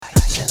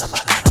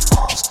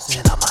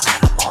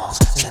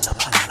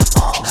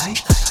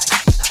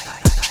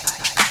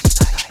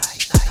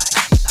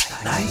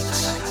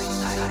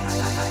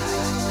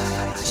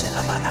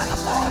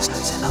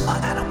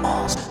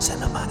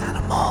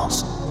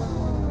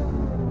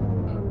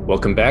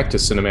Welcome back to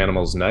Cinema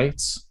Animals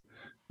Nights.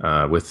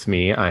 With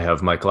me, I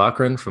have Mike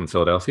Loughran from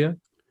Philadelphia.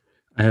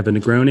 I have a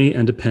Negroni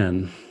and a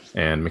pen.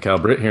 And Mikhail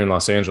Britt here in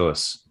Los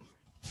Angeles.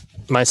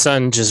 My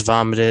son just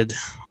vomited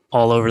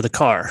all over the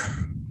car.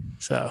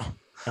 So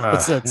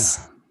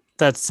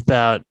that's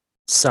about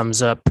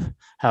sums up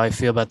how I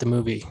feel about the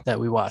movie that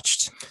we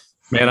watched.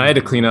 Man, I had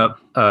to clean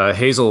up.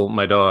 Hazel,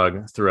 my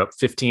dog, threw up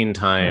 15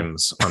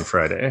 times on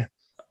Friday.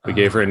 We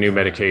gave her a new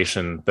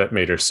medication that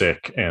made her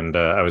sick. And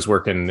I was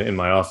working in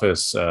my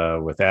office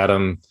with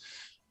Adam,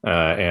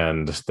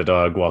 and the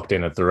dog walked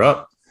in and threw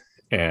up.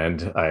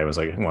 And I was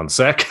like, 1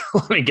 sec,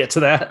 let me get to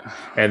that.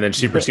 And then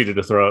she proceeded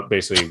to throw up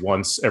basically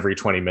once every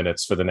 20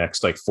 minutes for the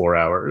next 4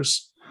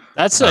 hours.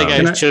 That's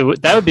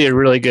that would be a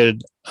really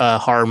good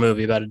horror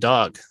movie about a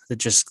dog that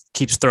just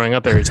keeps throwing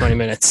up every 20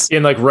 minutes.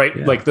 And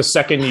the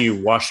second you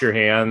wash your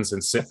hands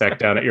and sit back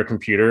down at your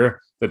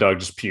computer, the dog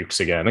just pukes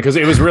again, because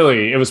it was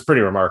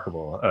pretty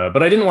remarkable.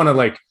 But I didn't want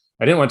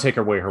to take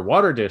away her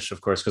water dish, of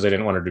course, because I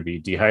didn't want her to be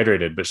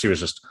dehydrated, but she was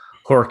just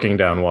horking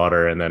down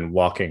water and then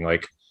walking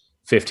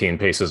 15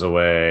 paces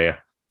away,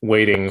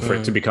 waiting for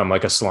it to become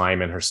like a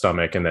slime in her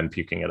stomach and then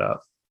puking it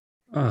up.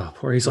 Oh,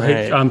 poor Hazel.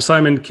 Right. Hey,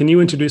 Simon, can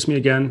you introduce me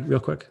again real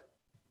quick?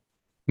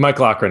 Mike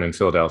Loughran in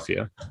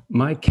Philadelphia.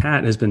 My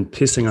cat has been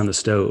pissing on the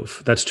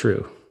stove. That's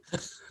true.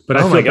 But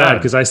I feel bad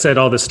because I said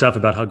all this stuff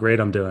about how great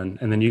I'm doing,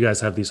 and then you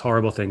guys have these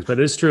horrible things. But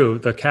it's true.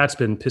 The cat's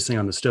been pissing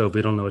on the stove.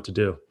 We don't know what to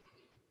do.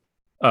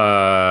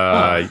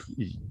 Hopping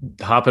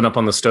up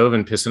on the stove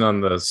and pissing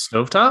on the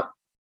stovetop?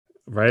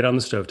 Right on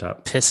the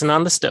stovetop. Pissing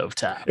on the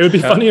stovetop. It would be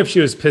funny if she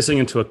was pissing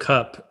into a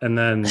cup and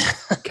then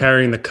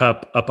carrying the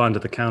cup up onto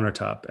the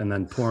countertop and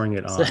then pouring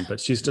it on. But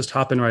she's just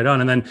hopping right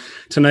on. And then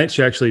tonight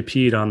she actually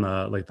peed on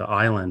the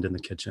island in the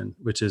kitchen,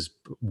 which is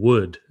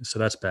wood. So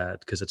that's bad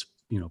because it's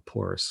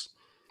porous.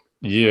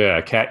 Yeah,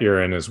 cat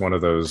urine is one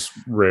of those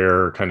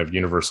rare kind of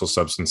universal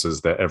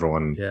substances that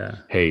everyone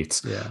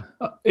hates. Yeah.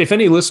 If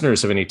any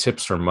listeners have any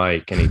tips for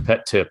Mike, any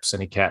pet tips,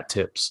 any cat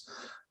tips,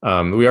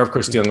 we are of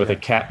course dealing with a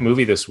cat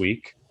movie this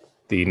week.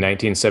 The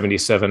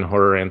 1977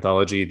 horror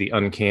anthology, The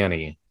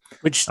Uncanny.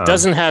 Which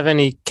doesn't have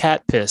any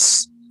cat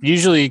piss.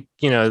 Usually,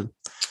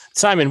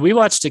 Simon, we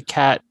watched a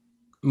cat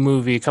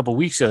movie a couple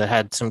weeks ago that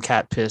had some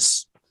cat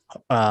piss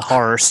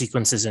horror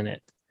sequences in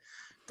it.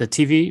 The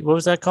TV, what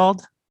was that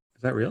called?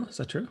 Is that real? Is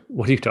that true?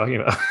 What are you talking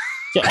about?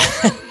 Yeah.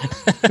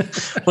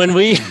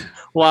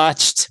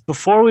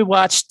 Before we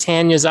watched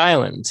Tanya's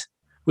Island,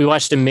 we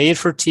watched a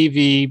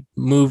made-for-TV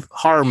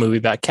horror movie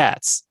about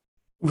cats.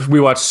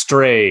 We watched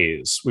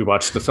Strays. We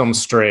watched the film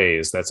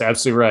Strays. That's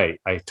absolutely right.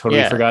 I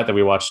totally forgot that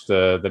we watched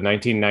the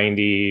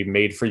 1990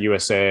 made for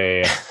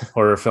USA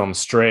horror film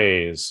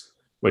Strays,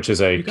 which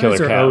is a killer cat.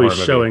 You guys are always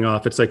showing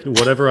off. It's like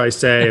whatever I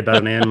say about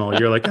an animal,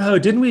 you're like, oh,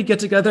 didn't we get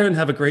together and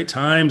have a great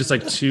time? Just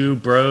like two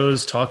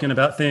bros talking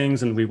about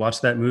things, and we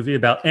watched that movie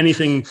about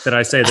anything that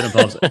I say that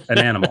involves an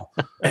animal.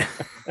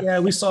 Yeah,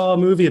 we saw a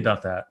movie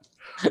about that.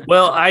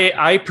 Well,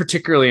 I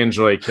particularly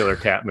enjoy killer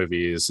cat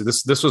movies.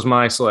 This was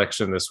my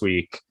selection this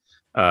week.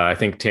 I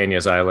think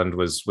Tanya's Island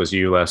was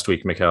you last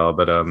week, Mikhail,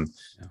 but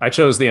I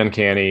chose The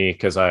Uncanny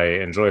because I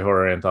enjoy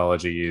horror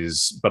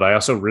anthologies, but I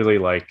also really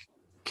like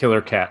killer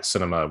cat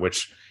cinema,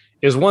 which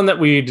is one that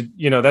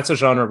that's a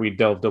genre we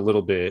delved a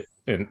little bit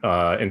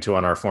into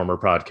on our former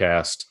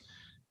podcast,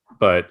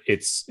 but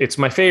it's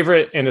my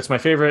favorite, and it's my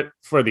favorite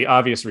for the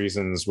obvious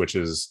reasons, which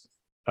is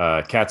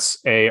cats,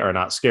 A, are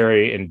not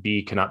scary, and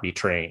B, cannot be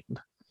trained.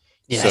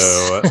 Yes.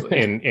 So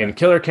in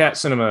killer cat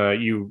cinema,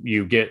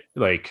 you get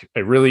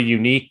a really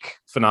unique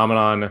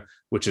phenomenon,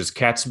 which is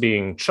cats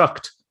being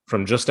chucked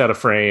from just out of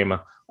frame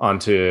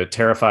onto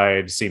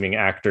terrified seeming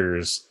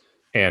actors.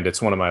 And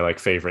it's one of my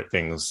favorite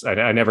things.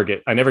 I never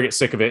get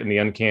sick of it. And The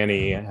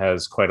Uncanny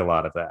has quite a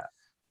lot of that.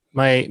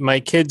 My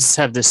kids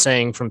have this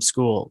saying from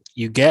school: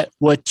 you get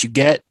what you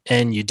get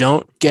and you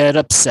don't get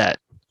upset.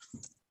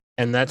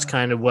 And that's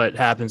kind of what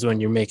happens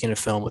when you're making a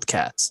film with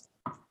cats.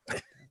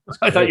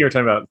 I thought you were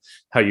talking about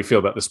how you feel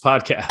about this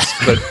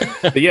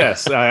podcast, but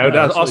yes,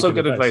 also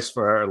good advice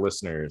for our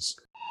listeners.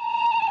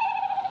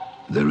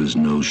 There is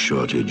no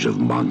shortage of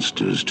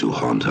monsters to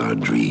haunt our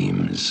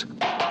dreams.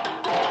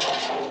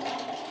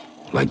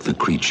 Like the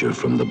creature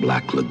from the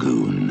Black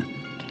Lagoon,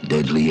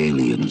 deadly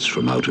aliens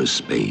from outer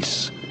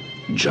space,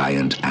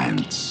 giant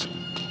ants,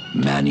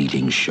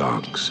 man-eating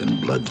sharks, and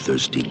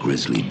bloodthirsty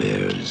grizzly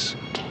bears.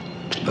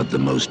 But the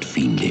most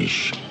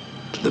fiendish,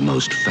 the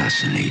most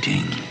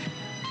fascinating,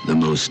 the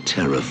most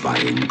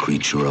terrifying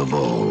creature of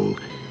all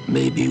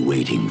may be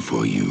waiting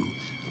for you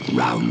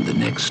round the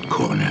next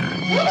corner.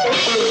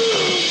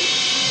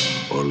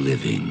 Or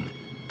living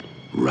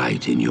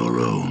right in your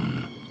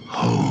own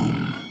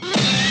home.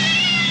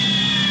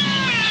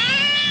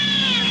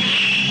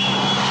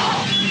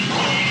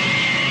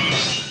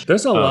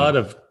 There's a lot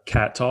of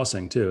cat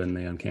tossing too in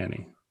The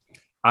Uncanny.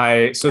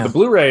 The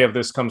Blu-ray of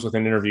this comes with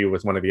an interview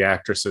with one of the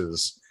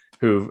actresses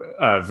who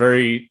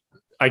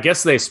I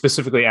guess they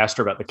specifically asked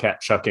her about the cat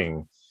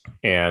chucking,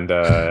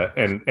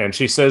 and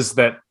she says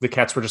that the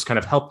cats were just kind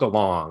of helped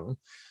along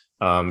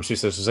She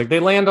says, she's like, they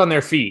land on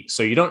their feet.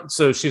 So you don't,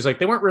 so she's like,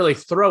 they weren't really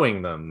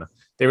throwing them.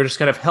 They were just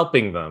kind of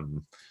helping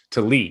them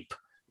to leap.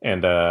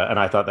 And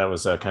I thought that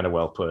was kind of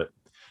well put.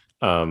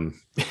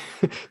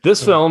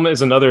 This film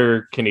is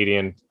another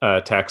Canadian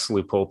tax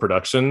loophole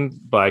production.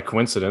 By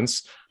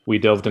coincidence, we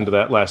delved into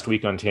that last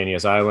week on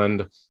Tanya's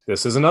Island.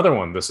 This is another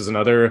one. This is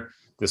another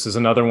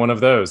one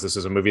of those. This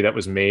is a movie that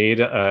was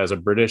made as a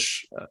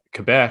British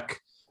Quebec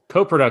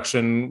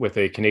co-production with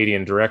a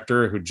Canadian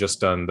director who'd just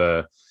done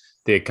the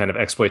kind of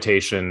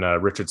exploitation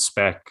Richard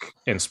Speck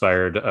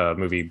inspired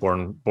movie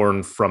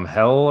Born from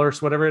Hell or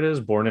whatever it is,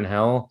 Born in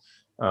Hell.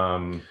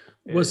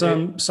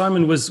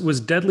 Simon,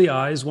 was Deadly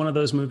Eyes one of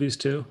those movies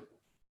too?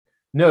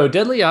 No,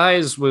 Deadly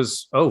Eyes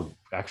was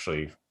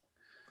actually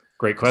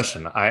great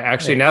question.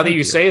 Now that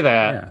you say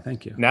that, yeah,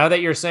 thank you. Now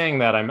that you're saying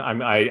that,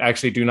 I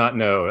actually do not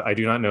know. I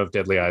do not know if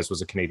Deadly Eyes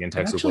was a Canadian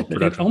tax loophole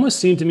production. It almost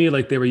seemed to me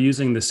like they were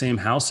using the same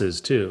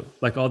houses too.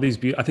 Like all these,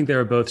 I think they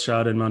were both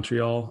shot in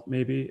Montreal,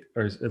 maybe,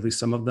 or at least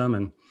some of them,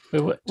 and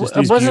just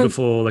these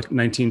beautiful like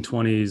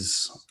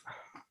 1920s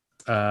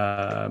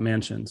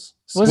mansions.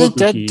 Wasn't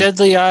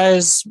Deadly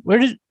Eyes?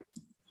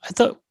 I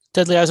thought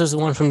Deadly Eyes was the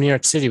one from New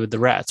York City with the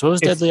rats. What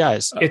was Deadly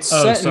Eyes? It's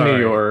set in New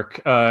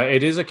York.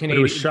 It is a Canadian.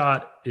 It was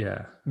shot,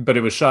 yeah. But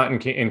it was shot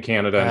in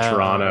Canada and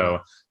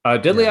Toronto.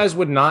 Deadly Eyes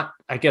would not,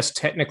 I guess,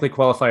 technically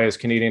qualify as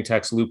Canadian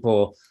tax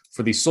loophole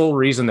for the sole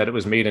reason that it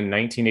was made in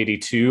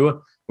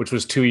 1982, which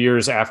was 2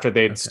 years after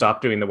they'd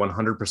stopped doing the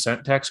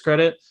 100% tax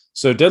credit.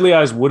 So Deadly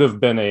Eyes would have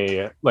been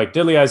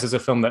Deadly Eyes is a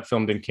film that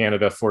filmed in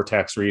Canada for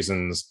tax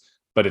reasons,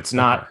 but it's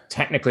not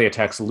technically a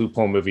tax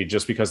loophole movie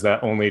just because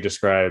that only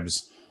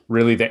describes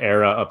really the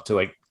era up to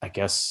I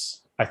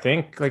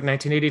think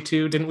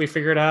 1982. Didn't we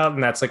figure it out?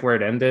 And that's like where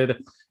it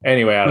ended.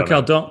 Anyway, I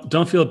don't know.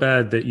 Don't feel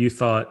bad that you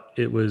thought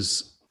it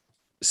was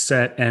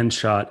set and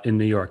shot in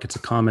New York. It's a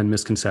common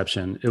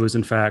misconception. It was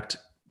in fact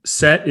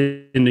set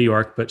in New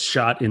York, but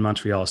shot in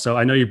Montreal. So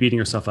I know you're beating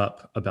yourself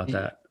up about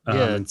that.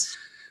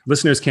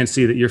 Listeners can't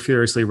see that you're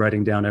furiously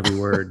writing down every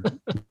word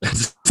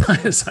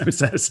Simon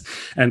says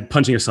and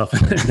punching yourself in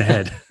the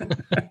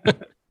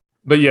head.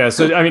 But yeah,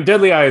 so I mean,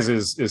 Deadly Eyes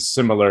is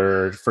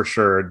similar for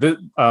sure.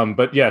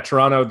 But yeah,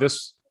 Toronto.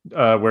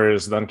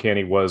 Whereas the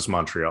Uncanny was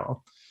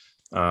Montreal,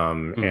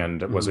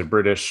 and was a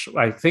British.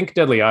 I think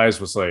Deadly Eyes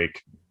was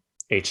like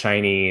a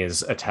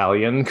Chinese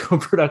Italian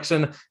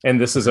co-production, and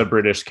this is a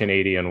British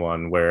Canadian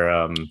one.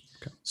 Where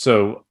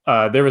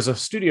there was a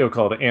studio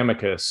called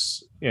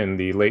Amicus in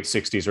the late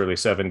 '60s, early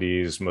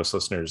 '70s. Most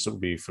listeners will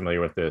be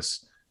familiar with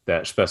this.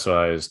 That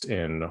specialized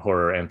in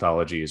horror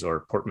anthologies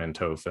or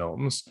portmanteau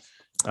films.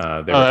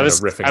 I was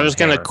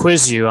going to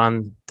quiz you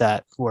on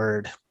that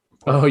word.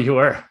 Oh, you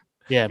were?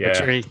 Yeah, but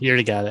you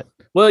already got it.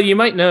 Well, you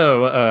might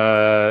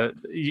know.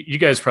 You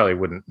guys probably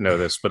wouldn't know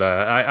this, but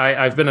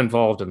I've been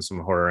involved in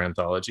some horror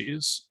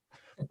anthologies,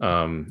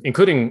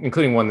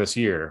 including one this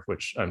year,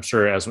 which I'm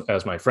sure,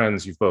 as my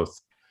friends, you've both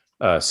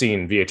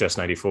seen VHS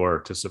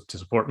 94 to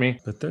support me.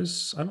 But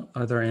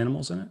are there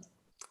animals in it?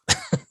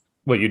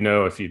 Well, you'd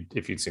know if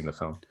you'd seen the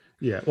film.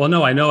 Yeah. Well,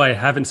 no, I know I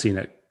haven't seen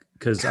it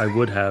because I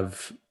would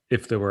have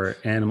if there were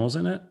animals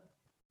in it.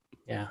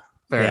 Yeah.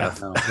 Fair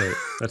enough. No, wait,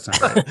 that's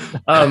not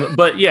right.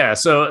 But yeah,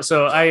 so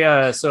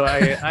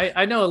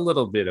I know a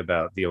little bit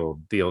about the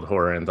old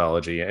horror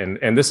anthology,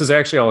 and this has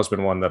actually always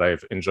been one that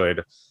I've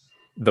enjoyed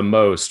the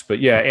most. But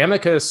yeah,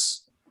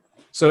 Amicus.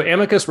 So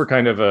Amicus were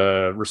kind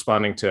of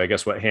responding to, I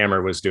guess, what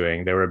Hammer was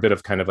doing. They were a bit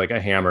of kind of like a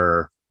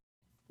Hammer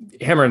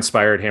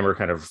inspired, Hammer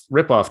kind of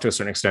ripoff to a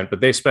certain extent,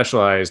 but they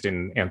specialized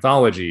in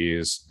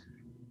anthologies,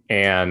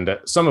 and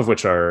some of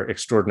which are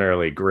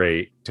extraordinarily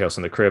great. Tales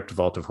from the Crypt,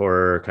 Vault of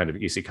Horror, kind of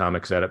EC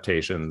Comics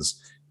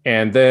adaptations.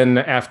 And then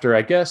after,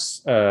 I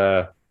guess,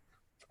 I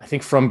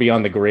think From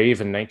Beyond the Grave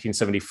in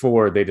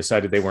 1974, they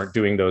decided they weren't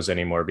doing those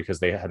anymore because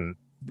they hadn't,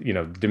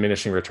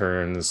 diminishing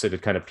returns. It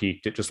had kind of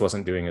peaked. It just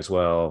wasn't doing as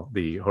well,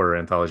 the horror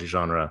anthology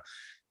genre.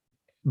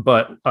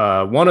 But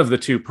one of the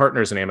two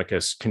partners in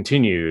Amicus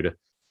continued,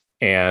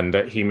 and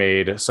he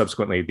made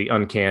subsequently The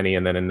Uncanny,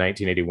 and then in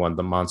 1981,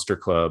 The Monster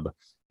Club,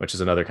 which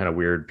is another kind of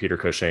weird Peter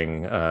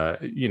Cushing,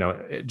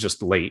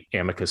 just late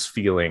Amicus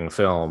feeling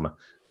film.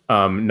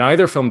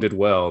 Neither film did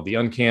well. The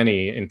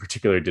Uncanny in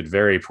particular did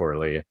very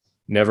poorly.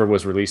 Never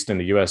was released in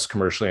the US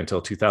commercially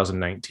until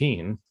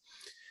 2019.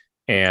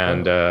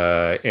 And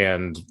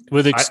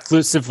with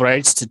exclusive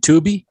rights to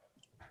Tubi?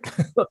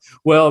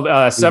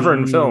 Well,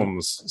 Severin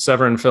Films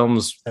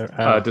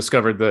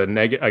discovered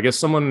the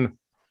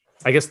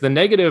I guess the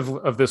negative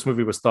of this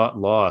movie was thought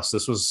lost.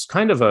 This was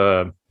kind of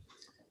a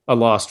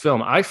lost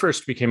film. I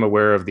first became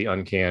aware of The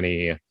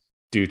Uncanny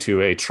due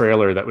to a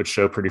trailer that would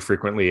show pretty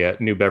frequently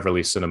at New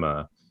Beverly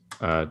Cinema,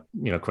 Quentin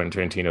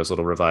Tarantino's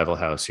little revival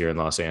house here in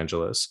Los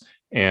Angeles.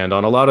 And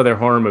on a lot of their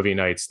horror movie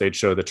nights, they'd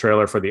show the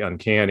trailer for The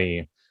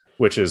Uncanny,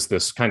 which is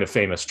this kind of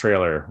famous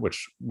trailer,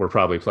 which we're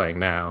probably playing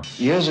now.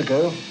 Years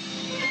ago,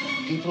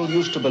 people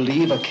used to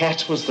believe a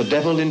cat was the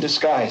devil in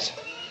disguise.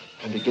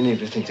 I'm beginning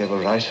to think they were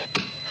right.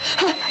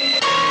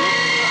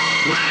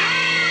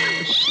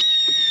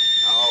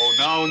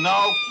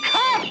 No,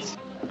 cut!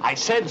 I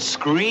said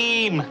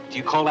scream. Do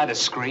you call that a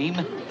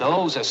scream?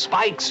 Those are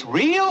spikes,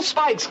 real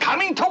spikes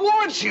coming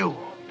towards you.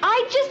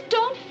 I just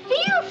don't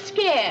feel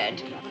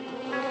scared.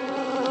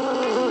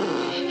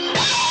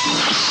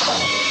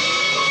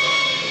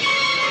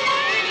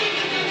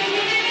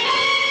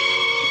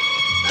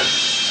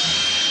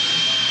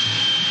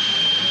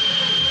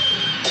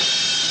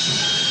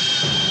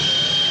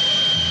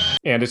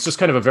 And it's just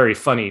kind of a very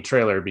funny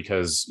trailer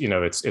because, you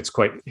know, it's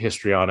quite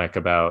histrionic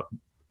about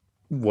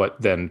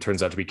what then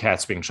turns out to be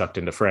cats being chucked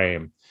into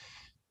frame.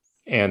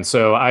 And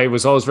so I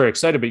was always very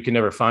excited, but you could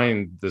never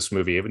find this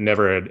movie.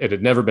 It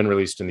had never been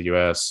released in the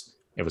US.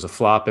 It was a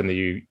flop in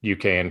the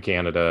UK and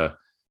Canada.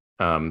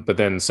 But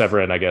then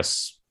Severin, I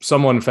guess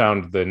someone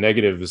found the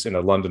negatives in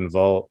a London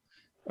vault,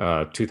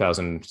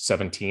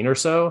 2017 or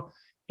so.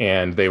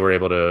 And they were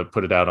able to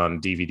put it out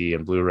on DVD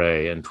and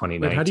Blu-ray in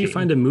 2019. Wait, how do you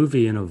find a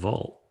movie in a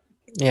vault?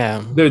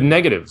 Yeah, the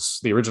negatives,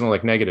 the original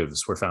like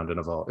negatives were found in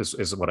a vault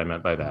is what I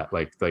meant by that.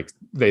 Like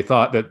they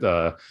thought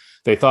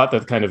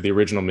that kind of the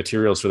original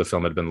materials for the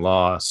film had been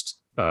lost,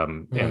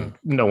 and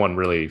no one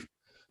really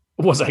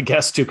was, I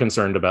guess, too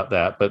concerned about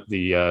that. But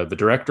the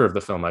director of the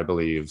film, I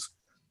believe,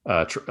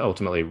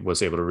 ultimately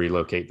was able to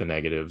relocate the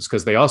negatives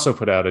because they also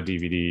put out a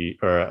DVD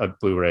or a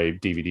Blu-ray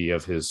DVD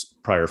of his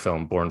prior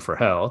film, Born for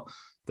Hell,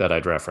 that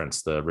I'd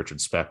referenced, the Richard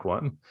Speck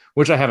one,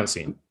 which I haven't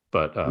seen.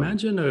 But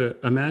imagine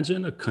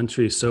a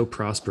country so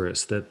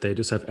prosperous that they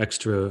just have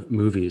extra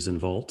movies in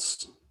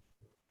vaults.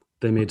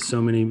 They made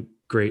so many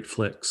great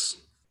flicks.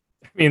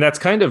 I mean, that's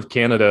kind of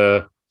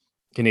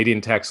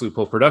Canadian tax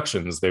loophole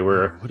productions. They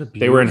were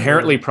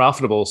inherently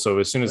profitable. So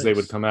as soon as they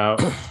would come out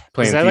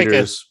playing theaters, like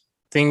a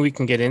thing we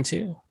can get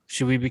into?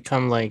 Should we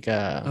become like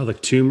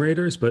like Tomb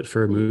Raiders, but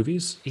for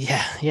movies?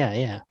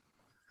 Yeah.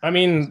 I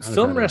mean,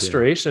 film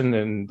restoration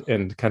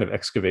and kind of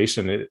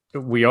excavation.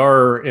 We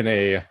are in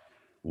a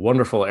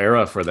wonderful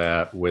era for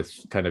that with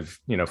kind of,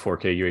 you know,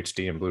 4K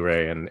UHD and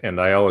Blu-ray,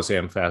 and I always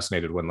am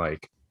fascinated when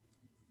like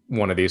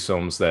one of these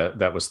films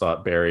that was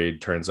thought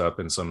buried turns up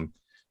in some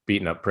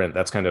beaten up print.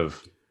 That's kind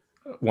of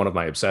one of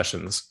my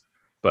obsessions.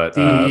 But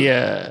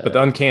the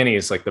Uncanny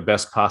is like the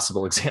best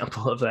possible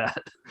example of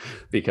that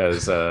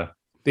because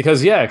this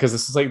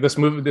is like this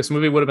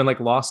movie would have been like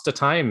lost to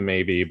time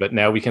maybe, but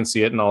now we can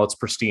see it in all its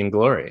pristine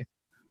glory.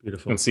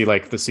 Beautiful. And see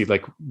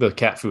the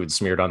cat food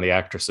smeared on the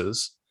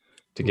actresses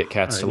to get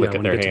cats to lick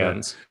at their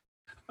hands.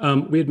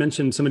 Somebody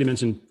mentioned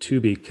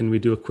Tubi. Can we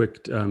do a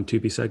quick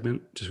Tubi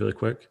segment, just really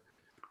quick?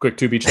 Quick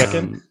Tubi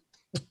check-in.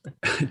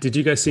 Did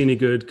you guys see any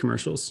good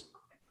commercials?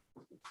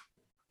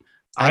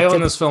 I own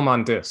this film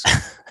on disc.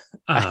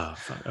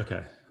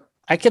 Okay.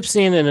 I kept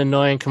seeing an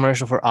annoying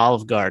commercial for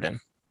Olive Garden.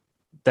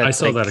 I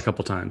saw that a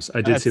couple times. I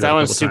did see that. That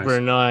one's super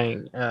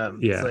annoying.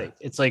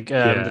 It's like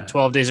the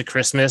 12 Days of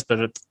Christmas, but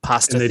it's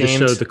pasta themed. And they just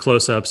showed the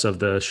close-ups of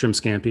the shrimp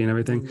scampi and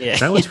everything. Yeah.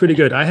 That one's pretty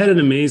good. I had an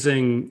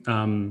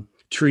amazing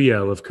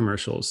trio of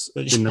commercials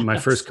in my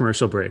first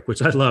commercial break,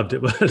 which I loved.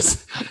 It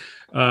was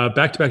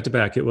back to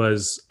back. It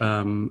was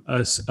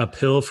a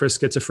pill for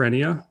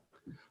schizophrenia,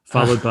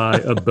 followed by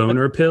a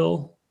boner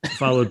pill,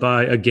 followed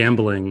by a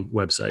gambling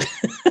website.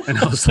 And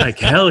I was like,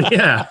 hell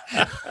yeah.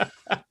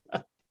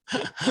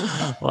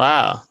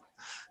 Wow.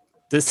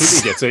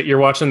 Tubi gets it. You're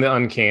watching the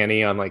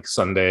Uncanny on like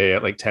Sunday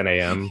at like 10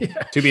 a.m. Yeah.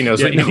 Tubi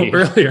knows what you need.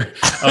 Earlier,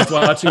 I was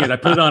watching it. I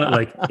put it on at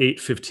like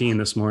 8:15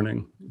 this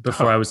morning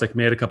before I was like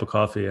made a cup of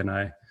coffee and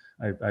I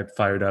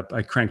fired up.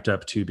 I cranked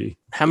up Tubi.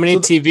 How many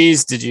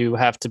TVs did you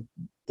have to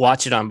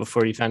watch it on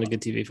before you found a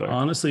good TV for it?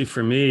 Honestly,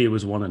 for me, it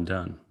was one and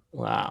done.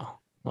 Wow.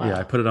 Yeah,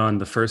 I put it on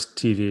the first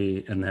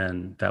TV and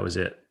then that was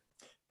it.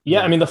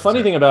 Yeah, I mean, the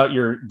funny thing about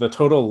the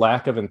total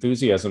lack of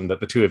enthusiasm that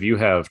the two of you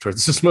have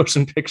towards this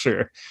motion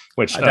picture,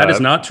 which that is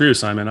not true,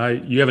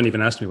 Simon. You haven't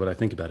even asked me what I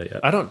think about it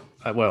yet.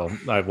 I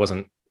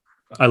wasn't.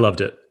 I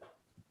loved it.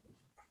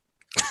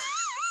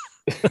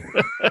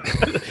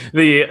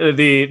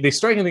 The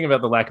striking thing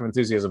about the lack of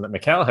enthusiasm that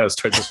Mikhail has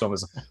towards this film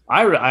is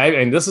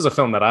and this is a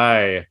film that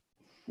I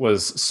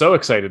was so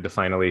excited to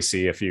finally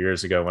see a few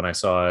years ago when I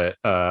saw it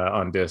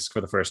on disc for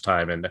the first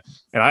time, and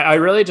I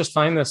really just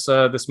find this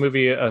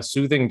movie a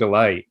soothing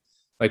delight.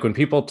 Like when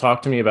people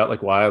talk to me about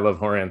like why I love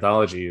horror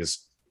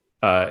anthologies,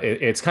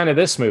 it's kind of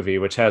this movie,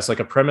 which has like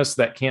a premise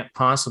that can't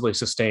possibly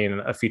sustain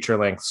a feature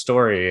length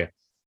story,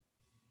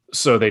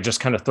 so they just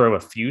kind of throw a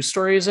few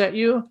stories at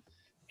you,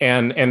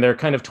 and they're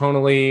kind of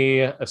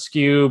tonally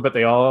askew, but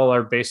they all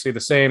are basically the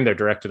same. They're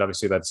directed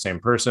obviously by the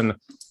same person.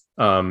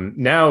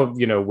 Now,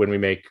 you know, when we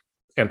make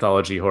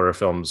anthology horror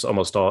films,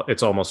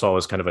 it's almost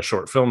always kind of a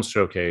short film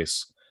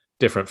showcase,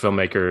 different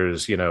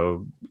filmmakers, you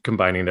know,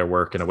 combining their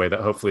work in a way that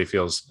hopefully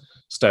feels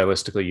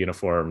stylistically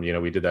uniform. You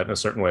know, we did that in a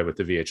certain way with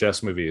the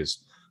VHS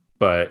movies,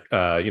 but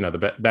you know,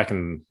 back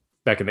in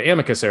the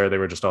Amicus era, they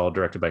were just all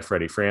directed by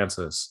Freddie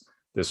Francis.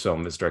 This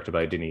film is directed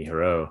by Denis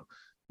Hero,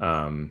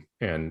 and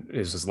it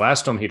was his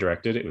last film he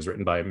directed. It was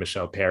written by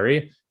Michel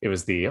Perry. It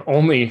was the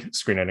only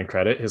screenwriting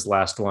credit, his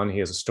last one. He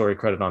has a story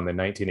credit on the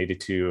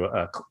 1982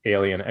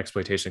 alien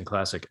exploitation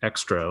classic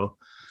Extro.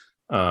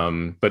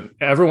 But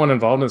everyone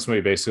involved in this movie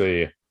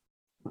basically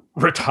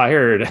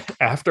retired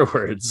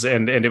afterwards,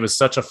 and it was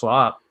such a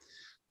flop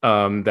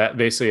that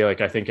basically,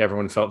 like, I think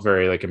everyone felt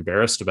very like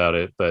embarrassed about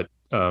it, but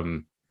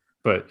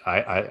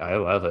I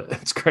love it.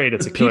 It's great.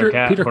 It's a killer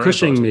cat. Peter horror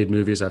Cushing anthology. made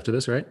movies after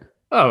this, right?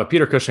 Oh,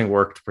 Peter Cushing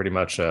worked pretty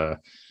much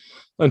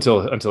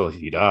until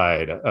he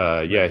died.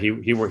 Yeah,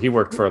 he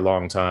worked for a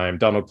long time.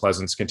 Donald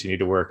Pleasance continued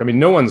to work. I mean,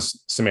 no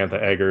one's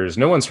Samantha Eggers.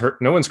 No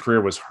one's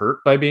career was hurt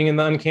by being in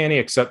the Uncanny,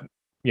 except,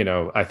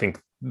 I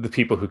think the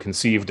people who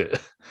conceived it.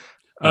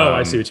 Oh,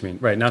 I see what you mean.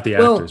 Right, not the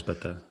actors,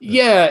 but the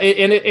yeah.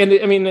 And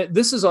I mean,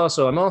 this is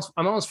also I'm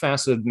always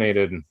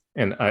fascinated,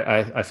 and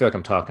I feel like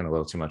I'm talking a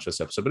little too much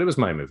this episode, but it was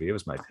my movie. It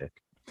was my pick.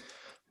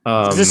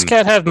 Does this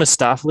cat have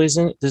Mistopheles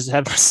in it? Does it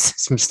have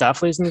some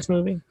Mistopheles in this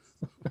movie?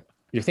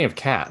 You're thinking of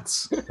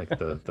Cats, like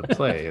the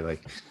play,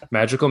 like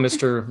Magical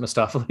Mr.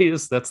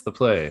 Mistopheles. That's the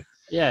play.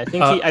 Yeah,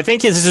 I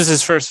think this is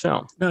his first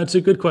film. No, it's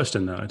a good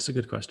question though. It's a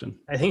good question.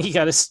 I think he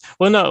got his.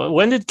 Well, no.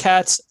 When did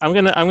Cats? I'm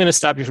gonna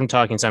stop you from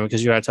talking, Simon,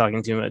 because you are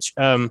talking too much.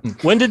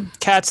 When did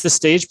Cats the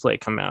stage play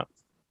come out?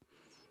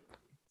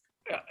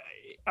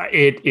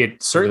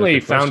 It certainly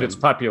Good found question. its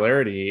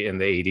popularity in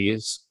the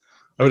 80s.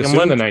 I would Like,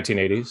 assume the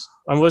 1980s.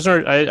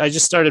 I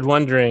just started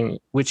wondering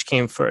which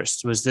came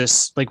first. Was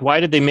this like, why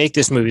did they make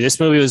this movie? This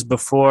movie was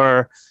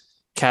before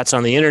Cats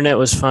on the Internet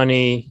was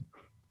funny.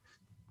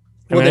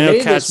 Well,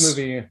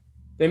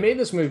 they made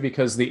this movie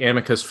because the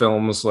Amicus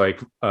films,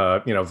 like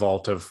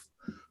Vault of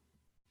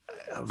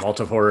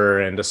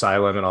Horror and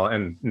Asylum and all,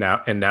 and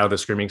now The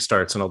Screaming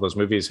Starts and all those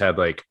movies had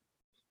like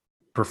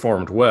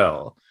performed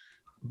well.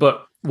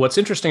 But what's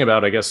interesting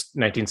about, I guess,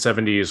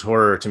 1970s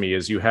horror to me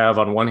is you have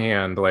on one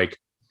hand like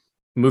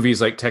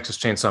movies like Texas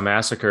Chainsaw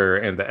Massacre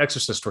and The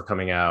Exorcist were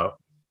coming out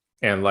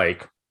and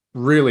like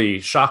really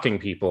shocking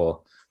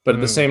people. But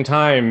at the same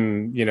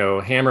time,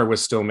 Hammer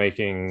was still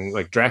making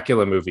like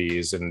Dracula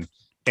movies,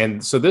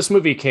 and so this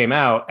movie came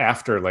out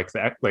after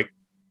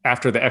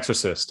after The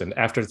Exorcist and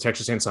after the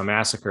Texas Chainsaw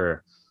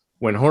Massacre,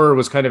 when horror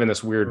was kind of in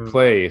this weird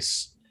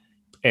place.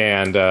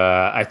 And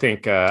I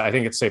think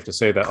it's safe to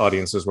say that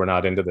audiences were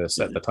not into this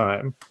at the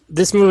time.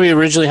 This movie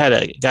originally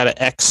got an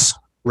X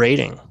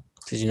rating.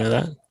 Did you know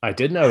that? I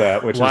did know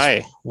that.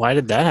 Why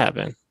did that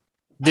happen?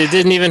 It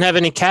didn't even have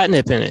any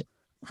catnip in it.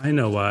 I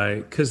know why.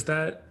 Because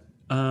that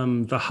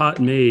the hot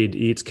maid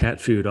eats cat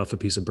food off a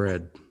piece of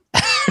bread.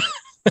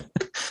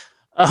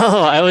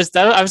 Oh, I was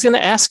going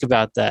to ask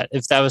about that.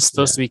 If that was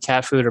supposed to be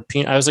cat food or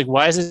peanut. I was like,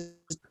 why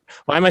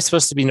am I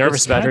supposed to be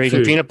nervous about her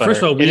eating peanut butter?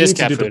 First of all, it is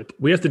cat food.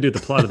 We have to do the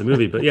plot of the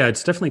movie, but yeah,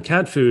 it's definitely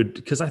cat food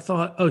because I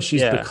thought,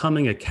 she's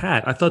becoming a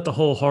cat. I thought the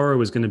whole horror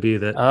was going to be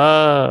that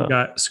she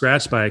got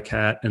scratched by a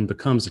cat and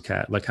becomes a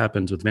cat, like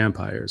happens with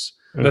vampires.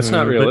 That's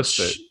not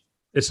realistic.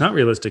 It's not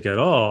realistic at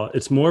all.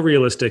 It's more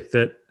realistic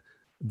that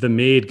the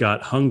maid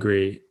got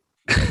hungry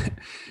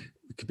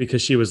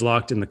because she was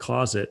locked in the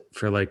closet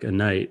for like a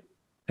night,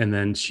 and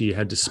then she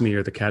had to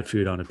smear the cat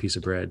food on a piece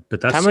of bread.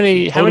 But that's how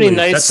many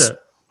nights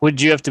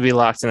would you have to be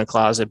locked in a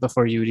closet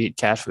before you would eat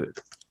cat food?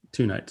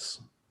 2 nights.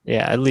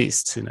 Yeah, at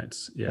least 2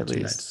 nights. Yeah, at 2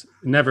 least. nights.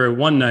 Never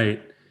one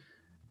night.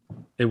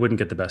 It wouldn't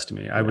get the best of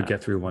me. I would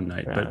get through one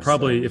night, but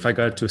probably if I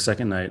got to a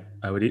second night,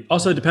 I would eat.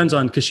 Also, it depends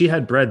on, because she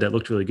had bread that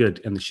looked really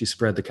good, and she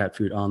spread the cat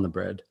food on the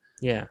bread.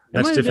 Yeah,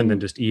 that's different than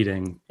just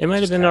eating. It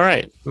might have been all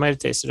right. It might have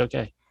tasted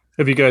okay.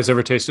 Have you guys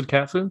ever tasted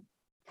cat food?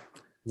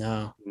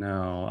 No.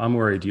 I'm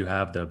worried you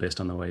have, though,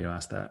 based on the way you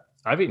asked that.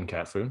 I've eaten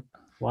cat food.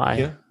 Why?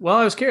 Yeah. Well,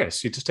 I was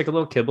curious. You just take a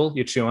little kibble,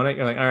 you chew on it.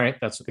 You're like, all right,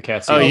 that's what the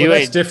cat's eat. eating.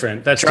 That's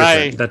different. That's dry,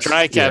 different. That's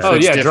dry cat food. Oh, yeah,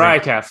 different. dry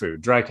cat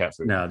food. Dry cat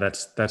food. No,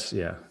 that's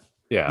yeah.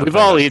 Yeah. We've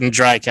all eaten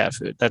dry cat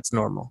food. That's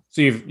normal.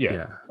 So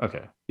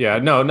okay. Yeah,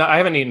 no, I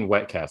haven't eaten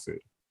wet cat food.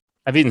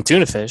 I've eaten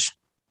tuna fish,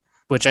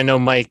 which I know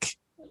Mike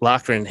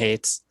Lochran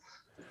hates.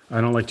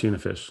 I don't like tuna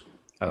fish.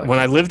 When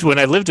I lived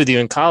with you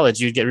in college,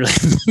 you'd get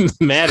really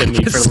mad at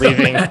me for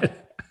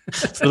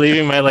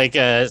leaving my like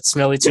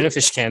smelly tuna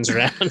fish cans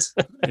around.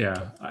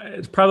 Yeah,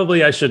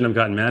 I shouldn't have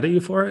gotten mad at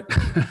you for it,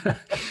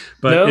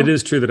 but It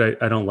is true that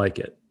I don't like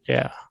it.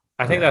 Yeah,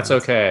 I think that's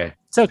okay.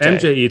 It's okay.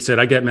 MJ eats it.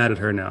 I get mad at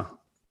her now.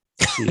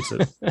 She eats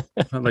it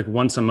like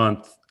once a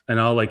month, and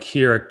I'll like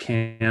hear a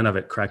can of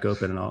it crack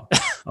open, and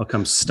I'll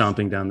come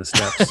stomping down the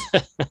steps,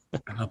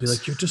 and I'll be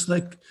like, "You're just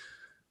like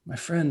my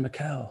friend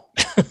Mikkel."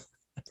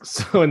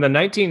 So in the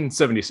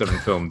 1977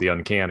 film The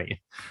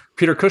Uncanny,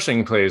 Peter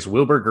Cushing plays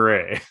Wilbur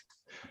Gray,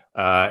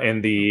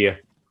 and the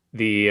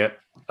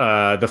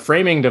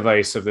framing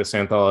device of this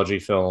anthology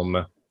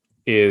film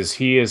is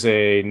he is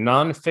a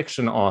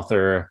nonfiction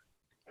author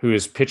who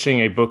is pitching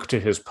a book to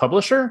his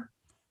publisher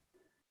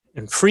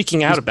and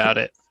freaking out about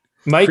it.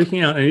 Mike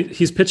freaking out. And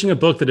he's pitching a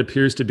book that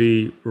appears to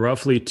be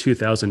roughly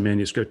 2,000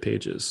 manuscript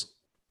pages.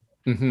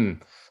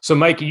 Mm-hmm. So,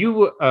 Mike, you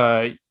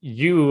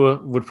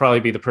would probably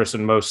be the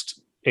person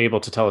most able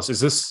to tell us: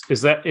 is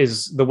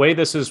the way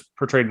this is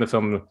portrayed in the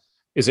film?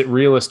 Is it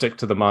realistic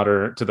to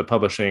the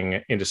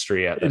publishing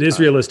industry? It is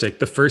realistic.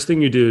 The first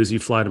thing you do is you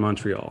fly to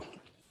Montreal,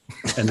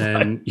 and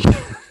then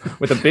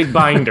with a big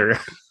binder.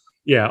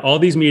 Yeah, all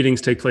these meetings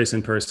take place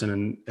in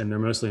person, and they're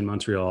mostly in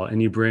Montreal.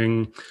 And you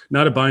bring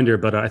not a binder,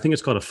 but I think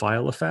it's called a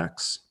file of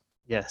facts.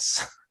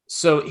 Yes.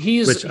 So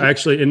Which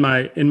actually in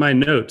my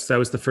notes, that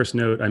was the first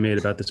note I made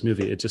about this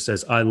movie. It just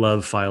says, "I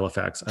love file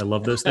effects. I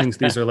love those things."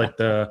 These are like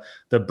the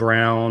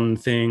brown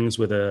things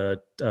with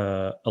a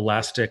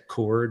elastic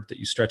cord that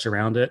you stretch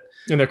around it,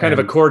 and they're kind of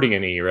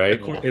accordion-y, right?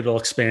 It'll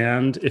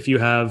expand. If you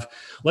have,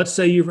 let's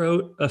say you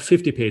wrote a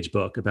 50-page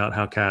book about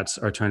how cats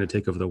are trying to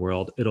take over the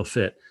world, it'll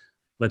fit.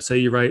 Let's say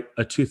you write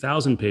a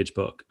 2,000-page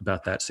book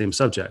about that same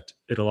subject,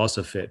 it'll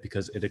also fit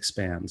because it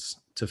expands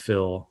to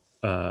fill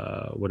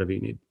whatever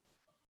you need.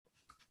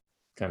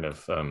 Kind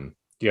of do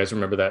you guys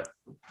remember that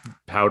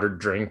powdered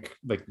drink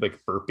like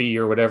burpee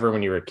or whatever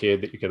when you were a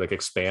kid that you could like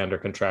expand or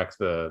contract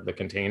the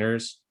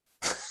containers?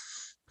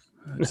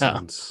 That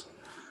sounds,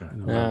 I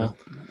don't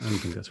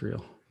think that's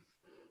real.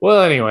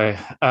 Well, anyway,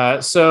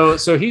 so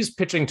he's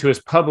pitching to his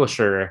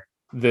publisher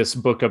this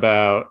book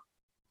about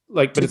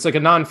but it's like a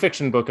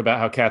nonfiction book about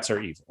how cats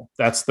are evil.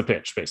 That's the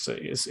pitch,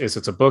 basically. Is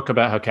it's a book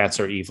about how cats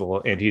are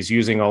evil, and he's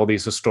using all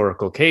these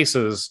historical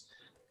cases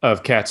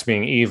of cats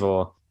being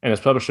evil. And his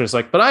publisher is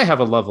like, but I have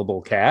a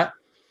lovable cat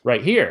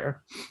right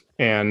here.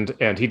 And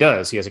he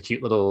does. He has a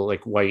cute little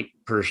like white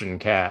Persian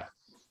cat.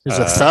 There's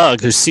a thug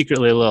who's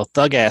secretly a little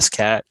thug ass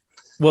cat.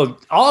 Well,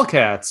 all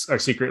cats are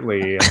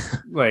secretly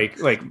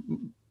like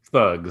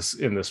thugs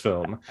in this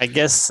film. I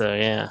guess so,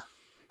 yeah.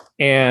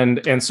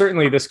 And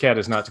certainly this cat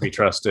is not to be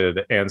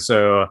trusted. And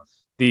so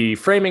the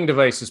framing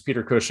device is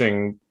Peter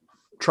Cushing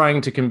trying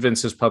to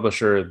convince his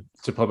publisher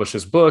to publish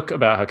his book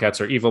about how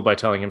cats are evil by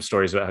telling him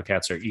stories about how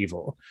cats are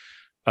evil.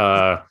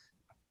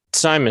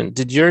 Simon,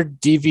 did your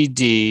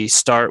DVD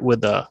start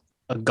with a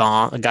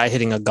gong, a guy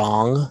hitting a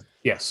gong?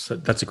 Yes,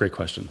 that's a great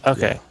question.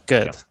 Okay,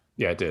 good.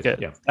 Yeah, it did. Good.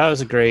 Yeah, that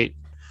was a great.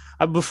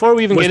 Before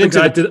we even get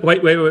into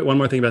wait, one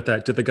more thing about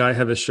that. Did the guy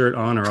have his shirt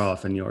on or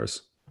off in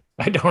yours?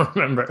 I don't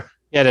remember.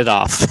 He had it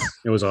off.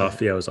 It was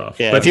off. Yeah, it was off.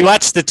 Yeah, but if you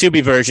watch the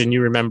Tubi version,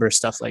 you remember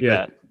stuff like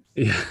that.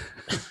 Yeah.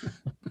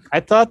 I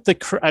thought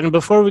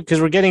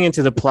because we're getting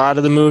into the plot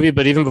of the movie,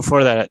 but even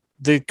before that,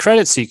 the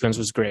credit sequence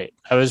was great.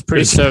 I was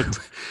pretty stoked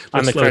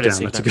on the credit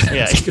sequence.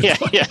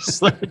 Yeah.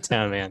 Slow it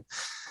down, man.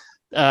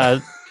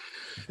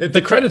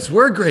 The credits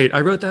were great.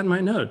 I wrote that in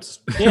my notes.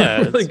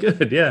 Yeah, really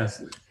good. Yeah,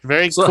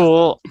 very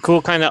cool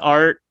kind of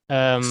art.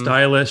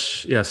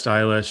 Stylish. Yeah,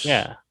 stylish.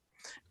 Yeah,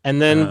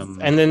 and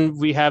then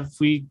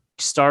we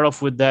start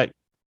off with that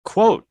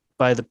quote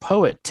by the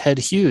poet Ted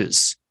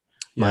Hughes.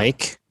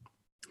 Mike.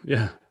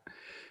 Yeah.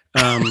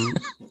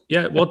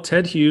 Well,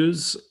 Ted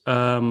Hughes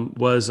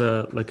was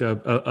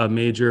a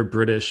major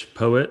British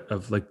poet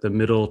of like the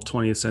middle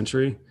 20th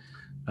century,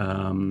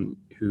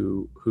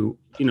 who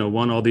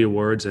won all the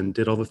awards and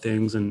did all the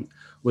things and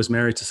was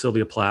married to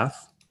Sylvia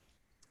Plath.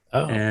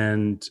 Oh.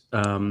 And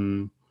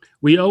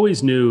we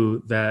always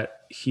knew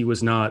that he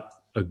was not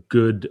a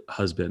good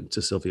husband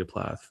to Sylvia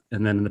Plath.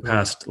 And then in the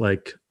past,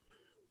 like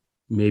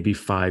maybe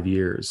 5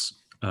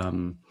 years,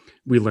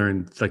 we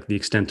learned like the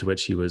extent to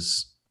which he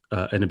was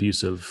an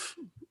abusive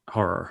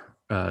horror.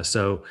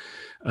 So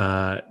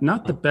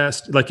not the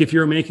best. Like if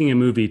you're making a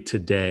movie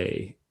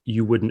today,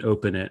 you wouldn't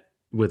open it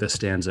with a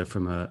stanza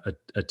from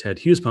a Ted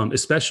Hughes poem,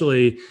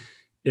 especially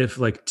if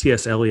like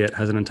T.S. Eliot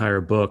has an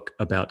entire book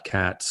about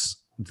cats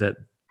that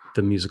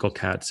the musical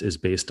Cats is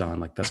based on.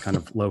 Like that's kind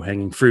of low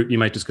hanging fruit. You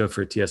might just go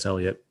for T.S.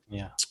 Eliot.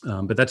 Yeah.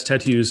 But that's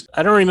Ted Hughes.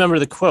 I don't remember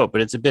the quote,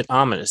 but it's a bit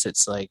ominous.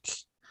 It's like,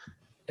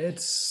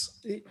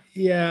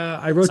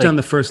 I wrote down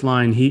the first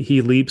line.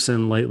 He leaps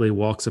and lightly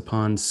walks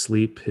upon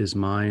sleep. His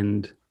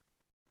mind.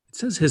 It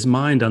says his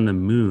mind on the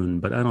moon,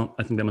 but I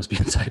think that must be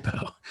a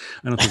typo.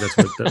 I don't think that's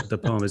what the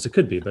poem is. It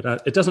could be, but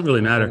it doesn't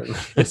really matter.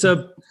 It's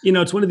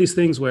it's one of these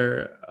things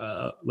where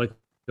like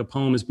a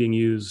poem is being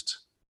used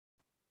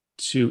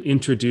to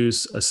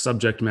introduce a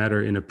subject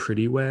matter in a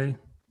pretty way,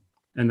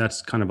 and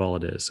that's kind of all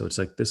it is. So it's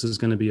like, this is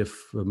going to be a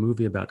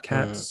movie about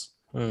cats.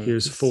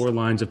 Here's 4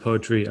 lines of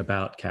poetry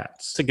about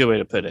cats. It's a good way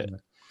to put it.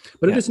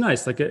 But it is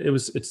nice. Like I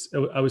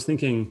was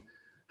thinking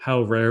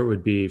how rare it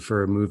would be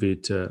for a movie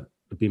to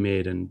be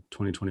made in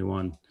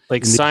 2021,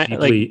 like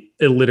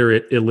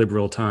illiterate,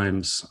 illiberal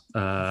times,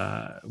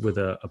 with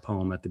a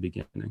poem at the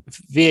beginning.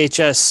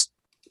 VHS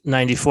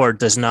 94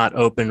 does not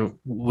open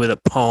with a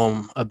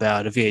poem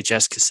about a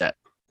VHS cassette,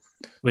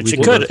 which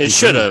it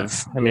should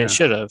have. I mean, it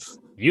should have.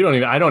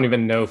 I don't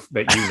even know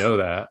that you know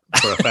that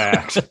for a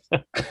fact.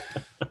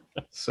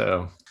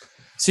 So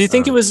you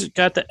think it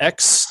got the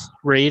X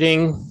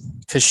rating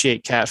because she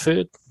ate cat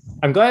food?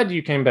 I'm glad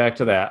you came back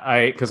to that.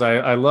 Because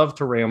I love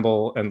to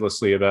ramble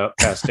endlessly about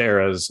past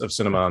eras of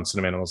cinema on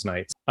Cinemanimals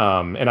Nights.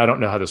 And I don't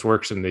know how this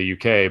works in the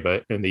UK,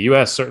 but in the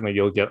US, certainly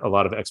you'll get a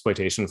lot of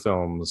exploitation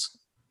films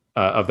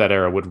of that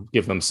era would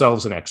give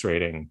themselves an X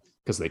rating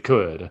because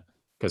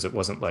it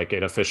wasn't like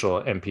an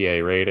official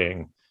MPA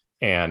rating.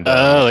 And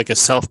like a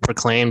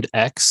self-proclaimed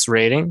X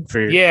rating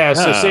for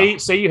So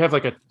say you have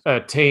like a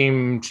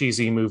tame,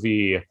 cheesy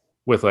movie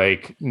with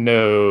like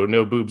no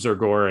boobs or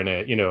gore in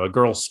it, a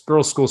girl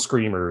school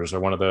screamers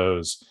or one of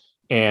those,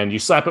 and you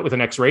slap it with an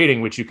X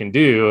rating, which you can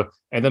do,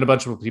 and then a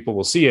bunch of people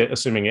will see it,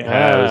 assuming it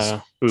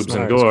has boobs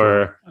and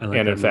gore, Cool. Like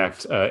and in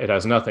fact, it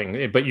has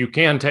nothing. But you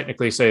can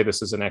technically say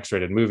this is an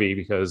X-rated movie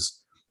because,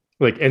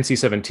 like,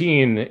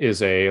 NC-17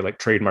 is a like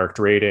trademarked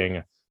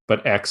rating,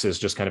 but X is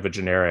just kind of a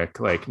generic,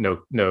 like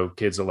no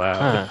kids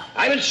allowed.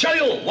 I will show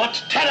you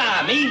what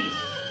terror means.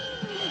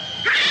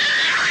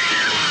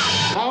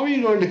 How are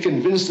you going to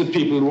convince the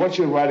people what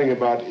you're writing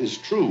about is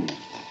true?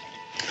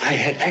 I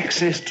had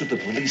access to the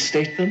police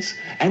statements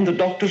and the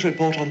doctor's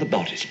report on the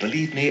bodies.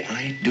 Believe me,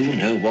 I do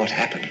know what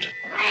happened.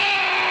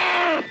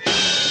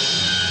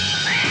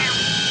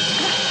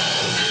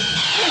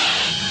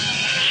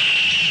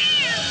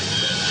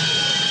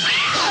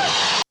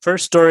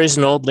 First story is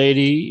an old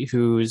lady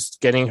who's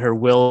getting her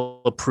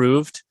will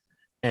approved,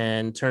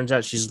 and turns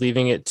out she's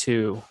leaving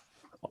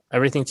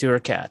everything to her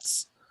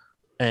cats.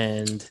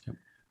 And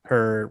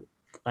her,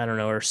 I don't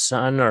know, her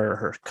son or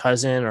her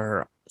cousin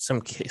or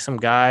some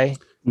guy.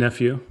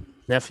 Nephew,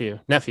 that's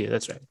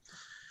right.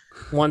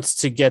 Wants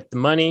to get the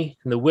money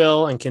and the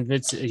will and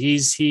convince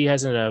he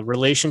has a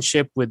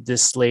relationship with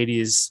this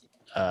lady's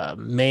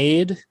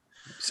maid.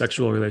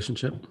 Sexual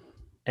relationship.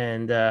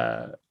 And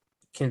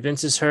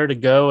convinces her to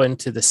go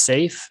into the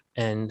safe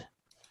and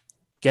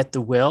get the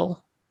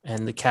will.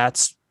 And the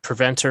cats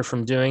prevent her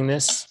from doing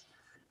this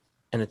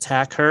and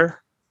attack her.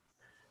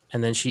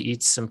 And then she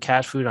eats some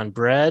cat food on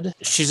bread.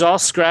 She's all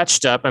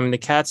scratched up. I mean, the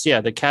cats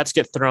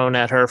get thrown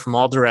at her from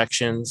all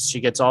directions. She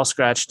gets all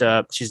scratched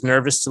up. She's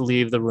nervous to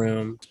leave the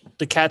room.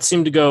 The cats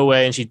seem to go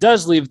away, and she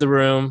does leave the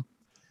room.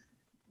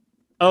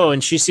 Oh,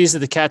 and she sees that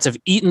the cats have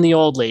eaten the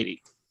old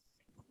lady.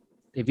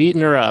 They've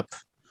eaten her up.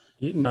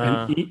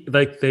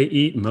 They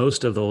eat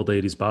most of the old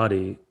lady's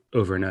body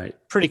overnight.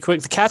 Pretty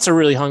quick. The cats are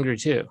really hungry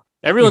too.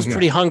 Everyone's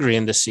pretty hungry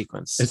in this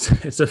sequence.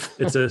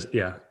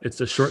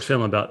 It's a short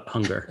film about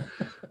hunger.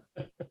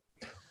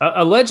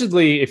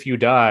 Allegedly, if you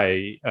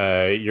die,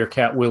 your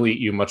cat will eat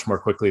you much more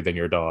quickly than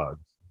your dog.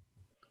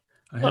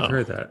 I have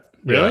heard that.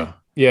 Really?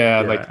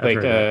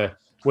 Yeah,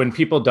 when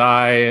people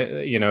die,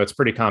 it's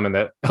pretty common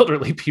that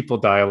elderly people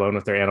die alone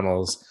with their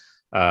animals.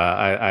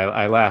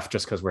 I laugh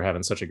just because we're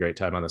having such a great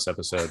time on this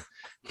episode.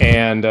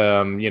 And,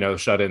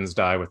 shut-ins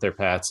die with their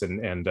pets.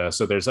 And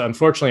so there's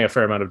unfortunately a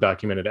fair amount of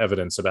documented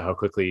evidence about how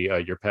quickly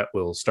your pet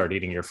will start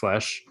eating your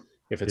flesh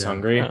if it's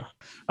hungry.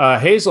 Yeah.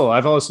 Hazel,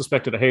 I've always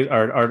suspected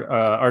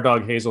our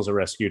dog Hazel's a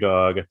rescue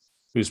dog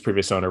whose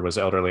previous owner was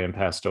elderly and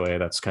passed away.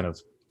 That's kind of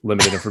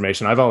limited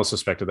information. I've always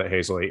suspected that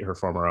Hazel ate her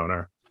former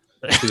owner.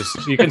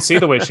 You can see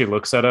the way she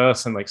looks at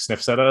us and like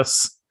sniffs at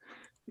us.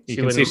 You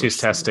can see she's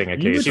testing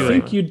occasionally. You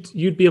would think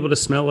you'd be able to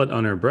smell it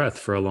on her breath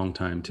for a long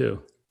time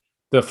too.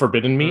 The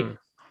forbidden meat?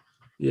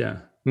 Yeah.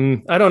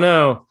 I don't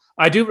know.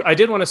 I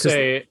did want to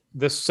say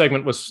this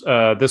segment was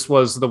this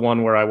was the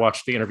one where I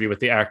watched the interview with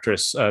the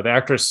actress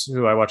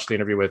who I watched the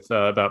interview with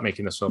about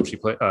making this film. She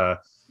played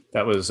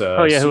that was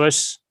who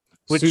was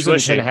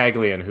Susan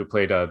Penhaglian, who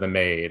played the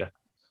maid.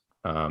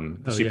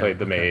 She played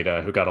the maid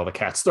who got all the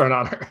cats thrown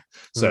on her.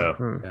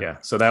 So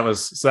so that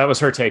was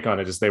her take on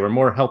it, is they were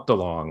more helped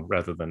along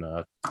rather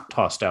than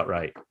tossed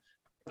outright.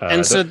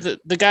 And so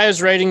the guy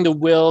who's writing the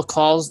will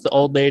calls the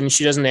old lady and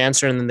she doesn't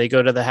answer, and then they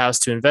go to the house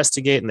to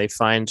investigate and they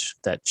find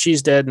that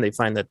she's dead, and they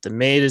find that the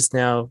maid has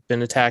now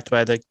been attacked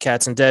by the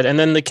cats and dead. And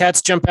then the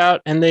cats jump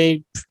out and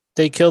they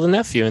kill the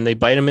nephew and they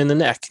bite him in the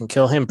neck and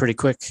kill him pretty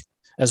quick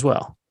as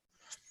well.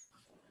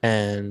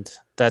 And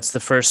that's the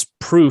first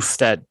proof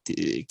that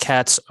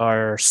cats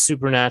are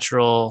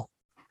supernatural,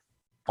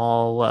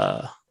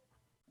 all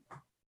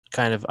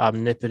kind of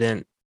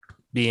omnipotent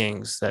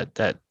beings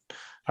that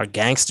are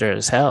gangster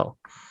as hell.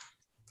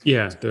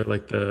 Yeah, they're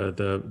like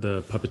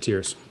the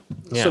puppeteers.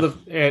 Yeah. So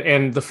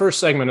the first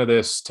segment of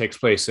this takes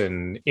place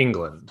in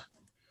England,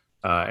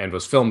 and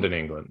was filmed in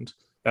England.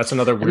 That's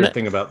another weird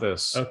thing about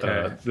this. Okay,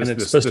 and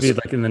it's supposed to be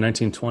like in the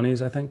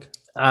 1920s, I think.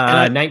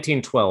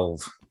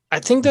 1912. I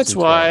think that's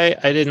why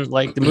I didn't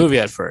like the movie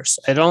at first.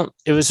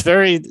 It was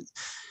very.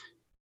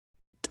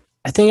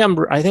 I think I'm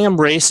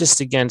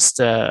racist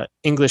against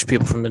English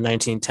people from the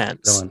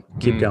 1910s.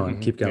 Keep going.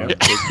 Keep going.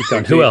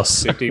 Who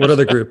else? What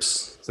other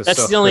groups?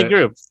 That's the only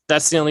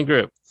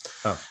group.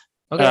 Oh,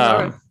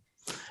 okay.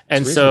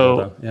 And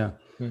so, and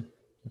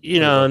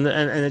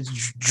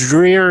it's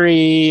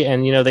dreary,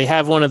 and they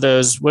have one of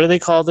those. What do they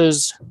call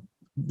those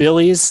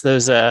billies?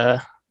 Those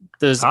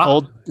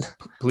old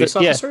police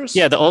officers.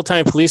 Yeah, the old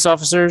time police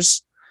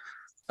officers.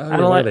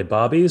 Are they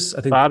bobbies?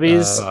 I think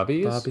bobbies.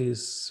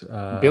 Bobbies.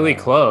 Billy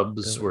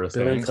clubs were a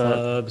thing.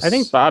 I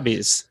think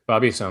bobbies.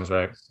 Bobby sounds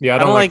right. Yeah, I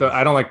don't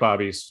like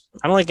bobbies.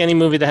 I don't like any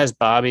movie that has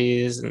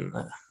bobbies, and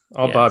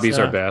all bobbies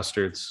are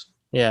bastards.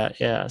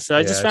 Yeah. So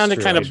I just found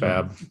it kind of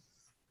bad.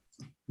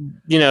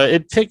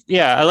 It picked.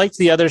 Yeah, I liked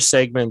the other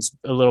segments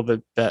a little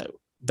bit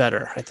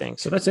better, I think.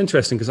 So that's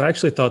interesting, because I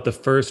actually thought the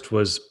first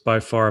was by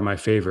far my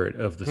favorite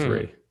of the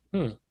three.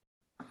 I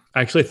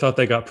actually thought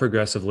they got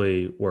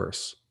progressively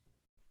worse.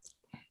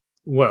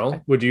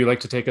 Well, would you like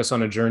to take us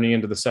on a journey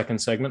into the second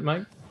segment,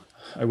 Mike?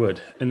 I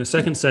would. In the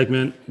second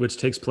segment, which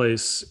takes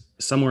place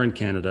somewhere in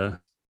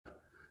Canada,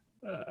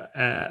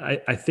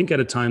 I think at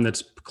a time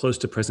that's close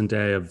to present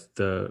day of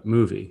the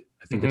movie.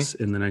 I think it's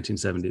in the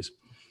 1970s.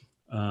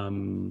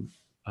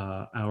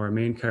 Our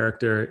main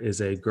character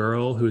is a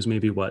girl who's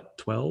maybe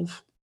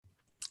 12,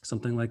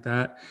 something like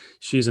that.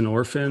 She's an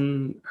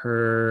orphan.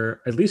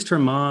 At least her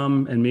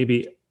mom and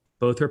maybe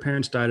both her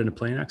parents died in a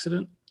plane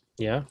accident.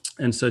 Yeah.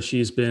 And so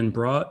she's been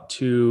brought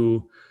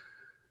to,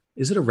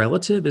 is it a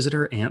relative? Is it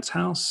her aunt's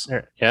house?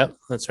 Yeah,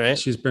 that's right.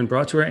 She's been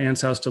brought to her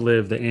aunt's house to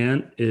live. The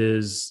aunt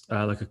is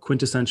like a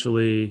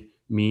quintessentially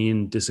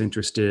mean,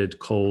 disinterested,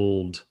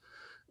 cold,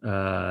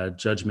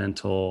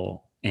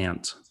 judgmental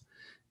aunt.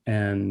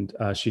 And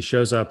she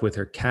shows up with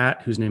her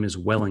cat, whose name is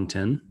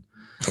Wellington.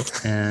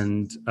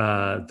 And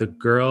the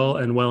girl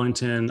and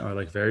Wellington are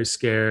like very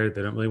scared.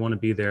 They don't really want to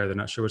be there. They're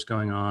not sure what's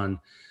going on.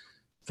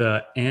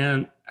 The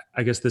aunt,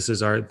 I guess this is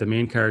the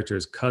main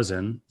character's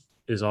cousin,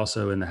 is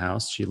also in the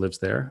house. She lives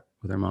there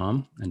with her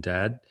mom and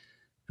dad.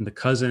 And the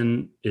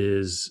cousin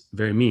is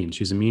very mean.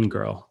 She's a mean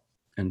girl.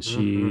 And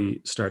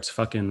she starts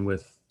fucking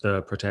with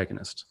the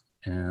protagonist.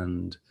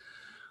 And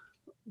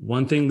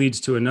one thing leads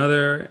to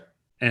another.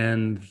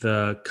 And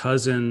the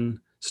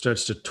cousin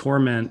starts to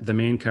torment the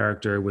main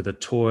character with a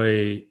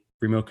toy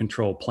remote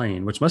control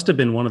plane, which must have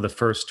been one of the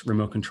first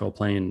remote control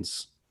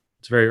planes.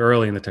 It's very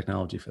early in the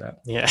technology for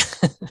that. Yeah.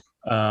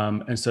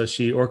 And so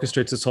she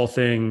orchestrates this whole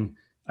thing,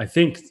 I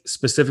think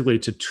specifically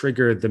to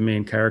trigger the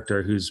main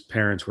character whose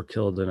parents were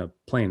killed in a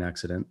plane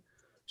accident.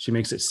 She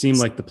makes it seem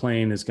like the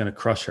plane is going to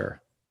crush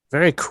her.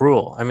 Very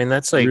cruel. I mean,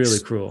 that's like really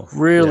cruel.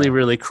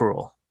 Really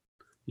cruel.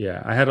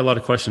 Yeah. I had a lot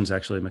of questions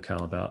actually,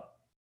 Mikkel, about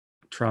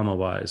trauma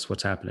wise,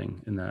 what's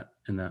happening in that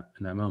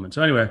moment.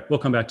 So anyway, we'll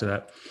come back to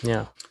that.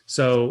 Yeah.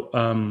 So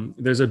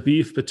there's a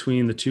beef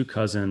between the two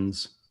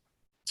cousins.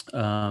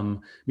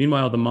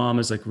 Meanwhile, the mom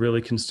is like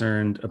really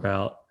concerned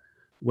about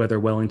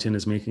whether Wellington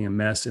is making a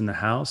mess in the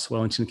house.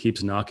 Wellington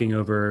keeps knocking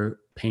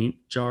over paint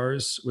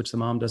jars, which the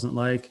mom doesn't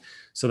like.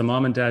 So the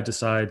mom and dad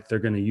decide they're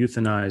going to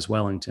euthanize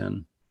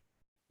Wellington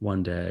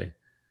one day.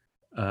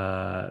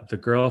 The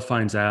girl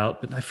finds out,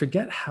 but I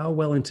forget how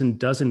Wellington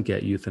doesn't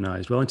get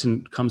euthanized.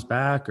 Wellington comes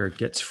back or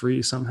gets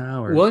free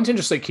somehow. Or Wellington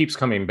just like keeps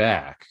coming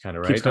back, kind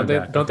of, right?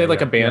 Don't they like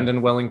abandon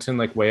Wellington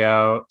like way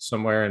out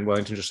somewhere, and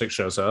Wellington just like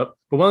shows up?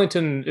 But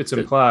Wellington, it's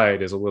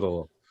implied, is a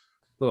little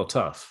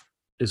tough.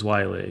 Is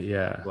wily,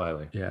 yeah.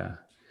 Wily. Yeah.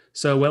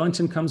 So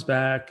Wellington comes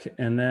back,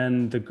 and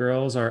then the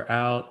girls are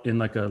out in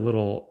like a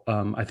little,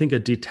 I think a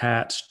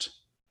detached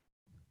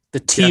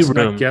tea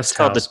room. Guest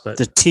house, but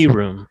the tea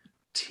room.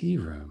 Tea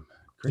room.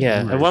 Great yeah.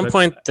 memory. At one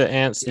point, the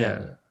ants.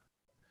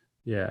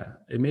 Yeah.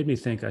 It made me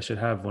think I should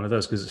have one of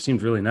those because it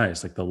seemed really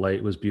nice. Like the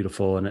light was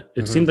beautiful, and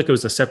it seemed like it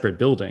was a separate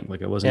building.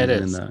 Like it wasn't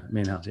even in the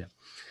main house.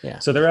 Yeah.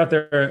 So they're out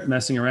there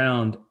messing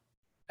around,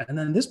 and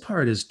then this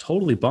part is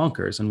totally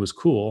bonkers and was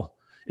cool.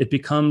 It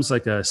becomes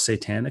like a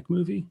satanic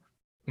movie.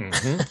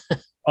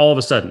 All of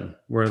a sudden,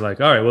 we're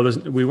like, all right, well,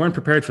 we weren't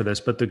prepared for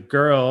this, but the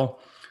girl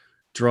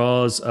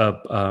draws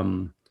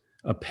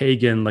a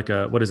pagan, like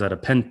what is that? A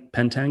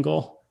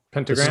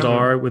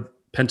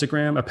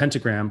pentagram, a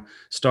pentagram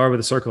star with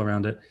a circle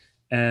around it,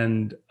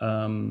 and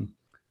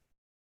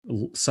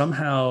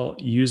somehow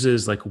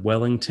uses like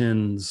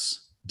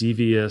Wellington's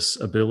devious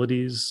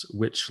abilities,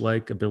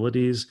 witch-like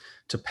abilities,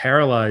 to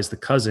paralyze the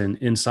cousin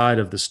inside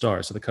of the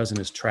star. So the cousin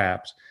is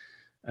trapped.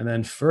 And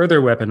then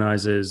further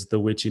weaponizes the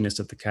witchiness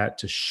of the cat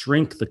to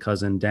shrink the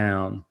cousin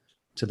down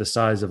to the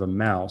size of a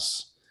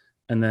mouse.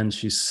 And then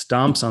she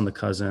stomps on the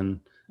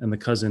cousin, and the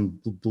cousin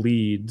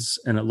bleeds,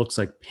 and it looks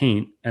like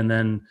paint. And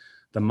then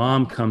the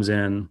mom comes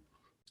in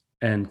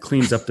and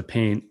cleans up the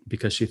paint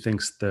because she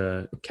thinks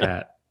the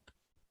cat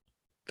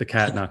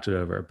knocked it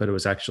over, but it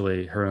was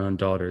actually her own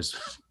daughter's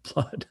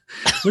blood.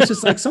 Which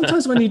is like,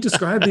 sometimes when you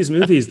describe these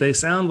movies, they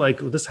sound like,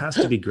 well, this has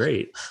to be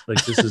great.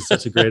 Like this is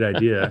such a great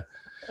idea.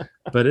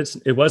 But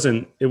it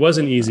wasn't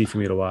easy for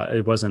me to watch.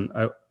 It wasn't.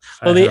 I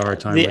had a hard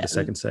time with the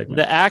second segment.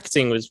 The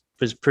acting was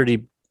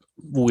pretty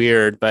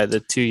weird by the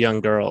two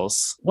young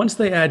girls. Once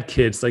they add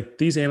kids, like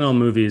these animal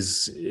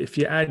movies, if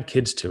you add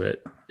kids to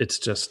it, it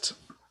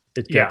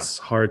gets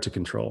hard to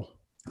control.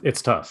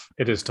 It's tough.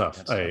 It is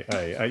tough.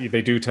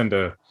 They do tend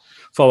to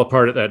fall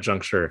apart at that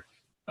juncture.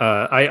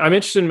 I'm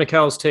interested in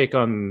Mikkel's take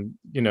on,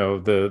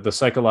 the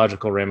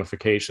psychological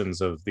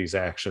ramifications of these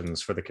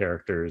actions for the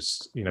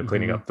characters,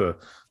 cleaning up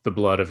the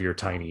blood of your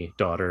tiny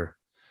daughter,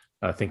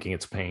 thinking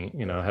it's paint,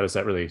 how does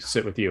that really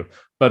sit with you?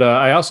 But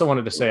I also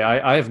wanted to say,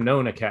 I have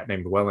known a cat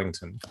named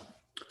Wellington.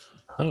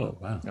 Oh,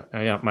 wow.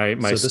 Yeah. My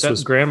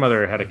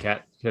step-grandmother had a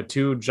cat. She had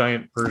two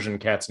giant Persian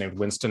cats named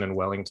Winston and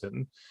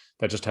Wellington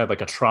that just had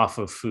like a trough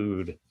of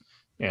food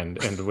and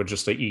would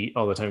just eat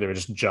all the time. They were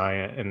just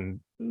giant and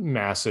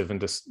massive and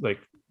just like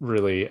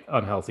really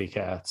unhealthy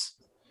cats,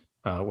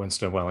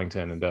 Winston and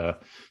Wellington. And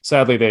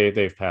sadly,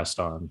 they've passed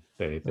on.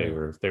 They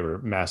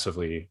were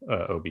massively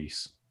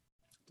obese.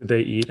 Did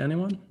they eat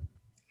anyone?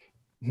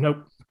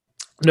 Nope.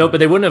 No, but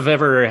they wouldn't have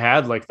ever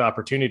had like the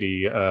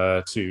opportunity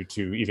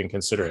to even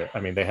consider it.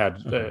 I mean, they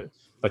had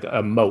like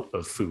a moat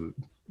of food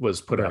was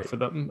put out for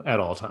them at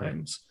all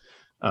times.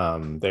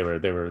 They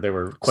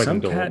were quite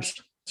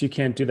indulged. you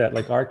can't do that.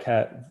 Like our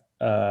cat,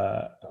 who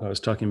I was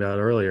talking about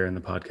earlier in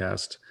the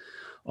podcast,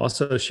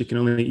 also, she can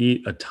only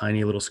eat a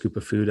tiny little scoop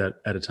of food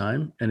at a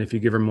time. And if you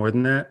give her more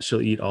than that,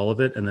 she'll eat all of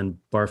it and then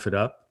barf it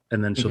up.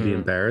 And then she'll be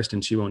embarrassed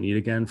and she won't eat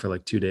again for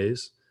like 2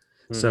 days.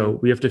 So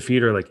we have to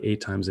feed her like 8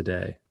 times a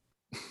day.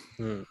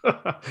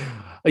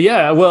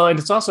 Yeah. Well, and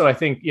it's also, I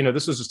think,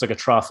 this was just like a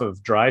trough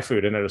of dry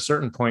food. And at a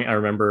certain point, I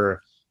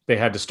remember they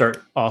had to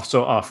start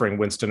also offering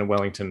Winston and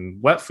Wellington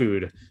wet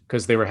food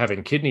because they were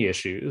having kidney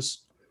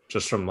issues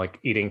just from like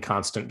eating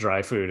constant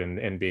dry food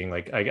and being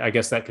like, I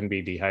guess that can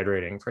be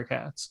dehydrating for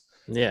cats.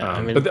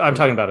 Yeah, but I'm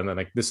talking about it.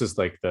 Like this is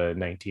like the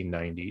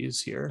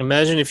 1990s here.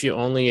 Imagine if you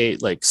only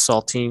ate like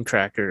saltine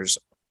crackers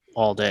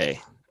all day.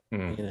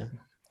 What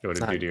would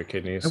it do to your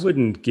kidneys? I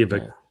wouldn't give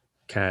a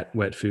cat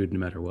wet food no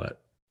matter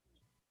what.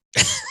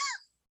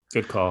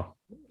 Good call.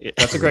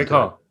 That's a great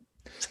call.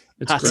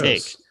 It's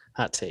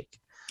Hot take.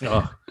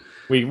 Oh,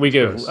 we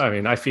give. I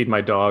mean, I feed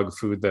my dog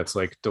food that's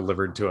like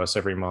delivered to us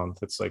every month.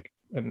 It's like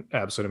an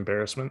absolute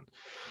embarrassment.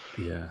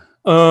 Yeah.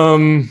 All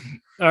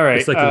right.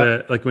 It's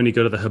like like when you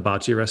go to the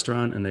hibachi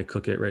restaurant and they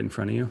cook it right in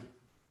front of you.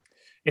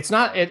 It's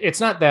not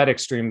that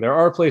extreme. There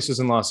are places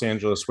in Los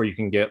Angeles where you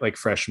can get like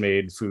fresh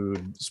made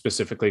food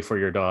specifically for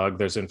your dog.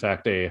 There's in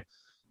fact a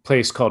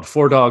place called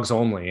For Dogs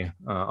Only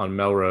on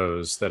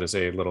Melrose. That is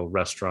a little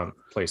restaurant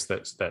place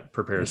that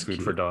prepares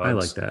food for dogs. I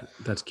like that.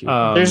 That's cute.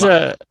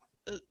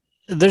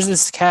 There's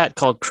this cat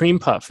called Cream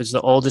Puff. It's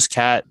the oldest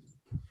cat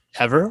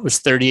ever. It was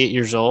 38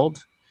 years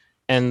old.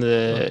 And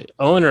the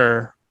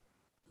owner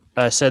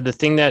said the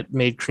thing that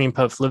made Cream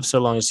Puff live so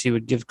long is he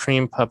would give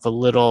Cream Puff a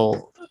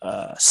little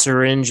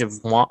syringe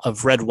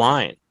of red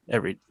wine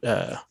every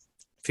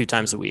few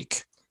times a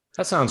week.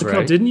 That sounds Mikhail,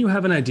 right. Didn't you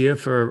have an idea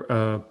for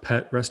a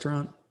pet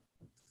restaurant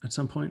at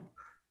some point?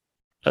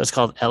 That was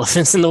called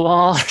Elephants in the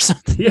Wall or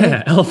something.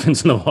 Yeah,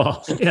 Elephants in the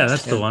Wall. Yeah,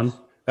 that's the one.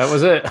 That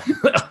was it.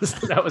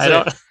 that was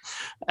it.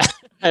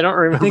 I don't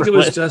remember. I think it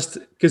was just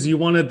because you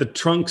wanted the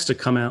trunks to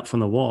come out from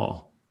the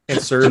wall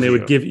and serve. And they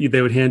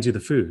would hand you the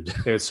food.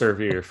 They would serve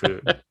you your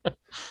food.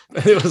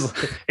 It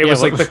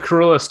was like the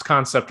cruelest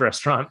concept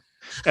restaurant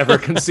ever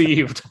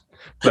conceived,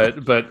 but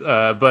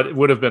it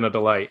would have been a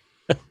delight.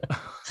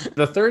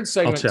 The third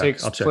segment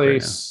takes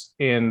place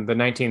in the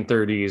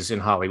 1930s in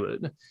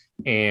Hollywood,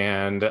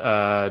 and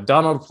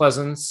Donald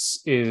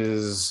Pleasance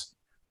is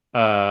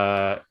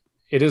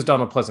it is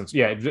Donald Pleasance.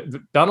 Yeah,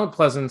 Donald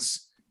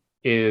Pleasance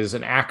is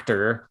an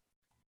actor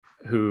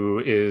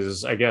who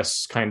is, I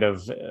guess, kind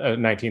of a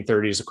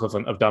 1930s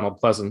equivalent of Donald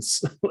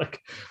Pleasance, like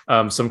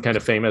some kind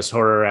of famous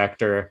horror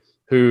actor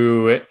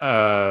who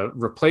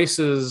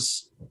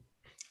replaces.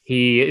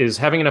 He is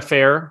having an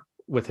affair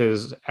with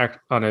his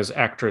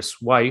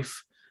actress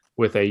wife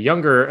with a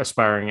younger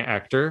aspiring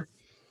actor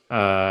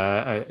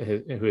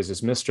who is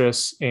his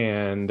mistress,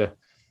 and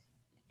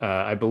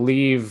I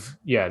believe,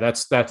 yeah,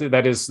 that's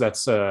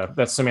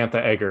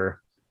Samantha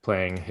Egger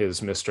playing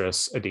his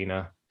mistress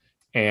Adina,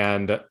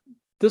 and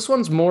this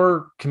one's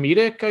more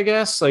comedic, I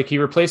guess. Like he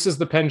replaces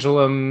the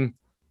pendulum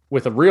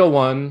with a real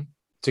one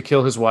to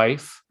kill his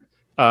wife,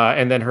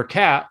 and then her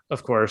cat,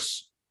 of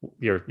course.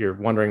 You're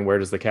wondering, where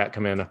does the cat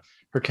come in?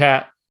 Her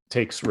cat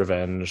takes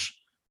revenge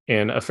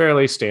in a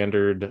fairly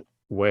standard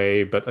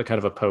way, but a kind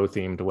of a Poe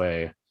themed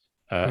way,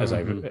 as I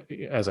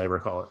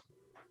recall it.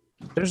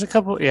 There's a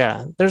couple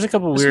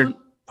weird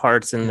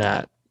parts in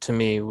that to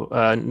me.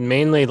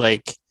 Mainly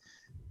like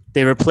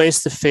they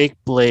replaced the fake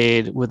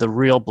blade with a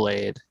real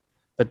blade,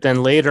 but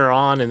then later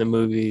on in the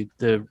movie,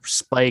 the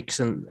spikes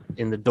in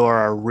the door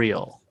are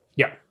real.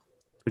 Yeah,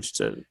 which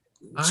I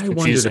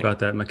wondered about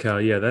that, Mikhail.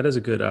 Yeah, that is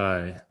a good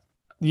eye.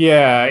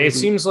 Yeah, it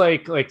seems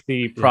like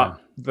the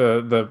prop,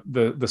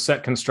 the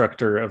set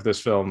constructor of this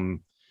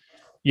film,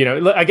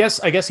 I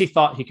guess he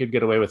thought he could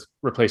get away with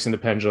replacing the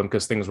pendulum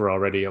because things were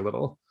already a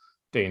little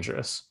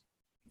dangerous.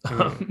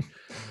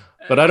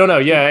 But I don't know.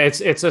 Yeah,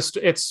 it's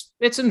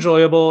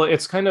enjoyable.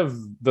 It's kind of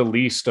the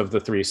least of the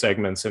three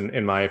segments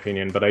in my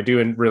opinion, but I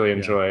do really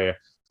enjoy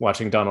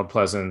watching Donald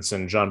Pleasance,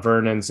 and John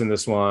Vernon's in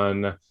this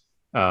one.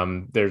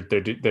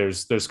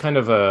 There's kind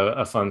of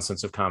a fun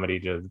sense of comedy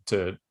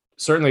to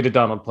certainly to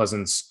Donald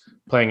Pleasance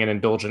playing an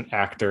indulgent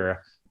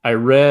actor. I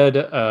read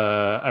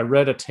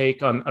a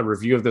take on a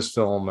review of this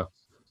film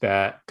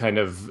that kind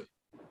of,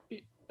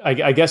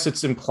 I guess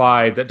it's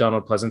implied that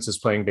Donald Pleasance is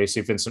playing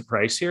basically Vincent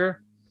Price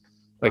here,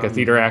 like a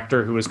theater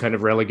actor who was kind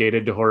of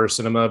relegated to horror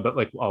cinema, but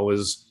like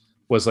always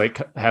was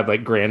like had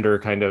like grander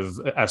kind of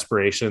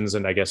aspirations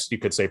and I guess you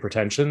could say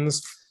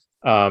pretensions,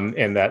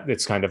 and that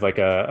it's kind of like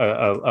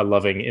a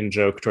loving in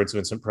joke towards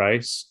Vincent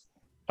Price.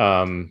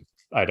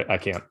 I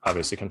can't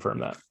obviously confirm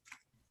that.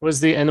 Was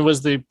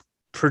the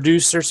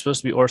producer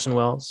supposed to be Orson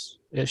Welles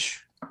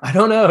ish? I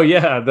don't know.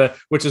 Yeah,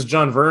 which is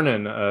John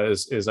Vernon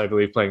is I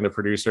believe playing the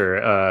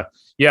producer.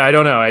 Yeah, I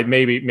don't know.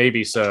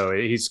 Maybe so.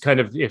 It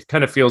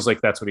kind of feels like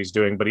that's what he's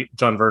doing. But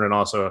John Vernon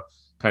also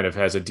kind of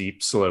has a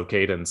deep, slow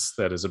cadence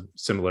that is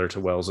similar to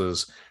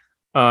Welles's.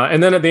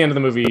 And then at the end of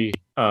the movie,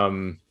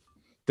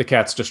 the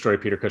cats destroy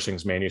Peter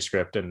Cushing's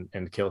manuscript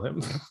and kill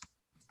him.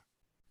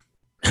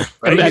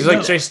 Right? And He's that-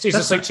 like chased. He's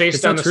just like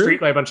chased down the true?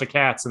 street by a bunch of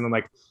cats, and then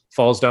like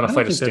falls down a I don't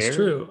flight of think that's stairs.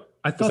 true.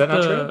 I thought that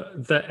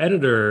not the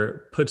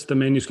editor puts the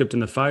manuscript in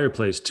the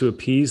fireplace to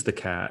appease the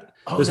cat.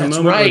 Oh, There's that's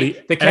a moment right.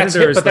 where The cat's editor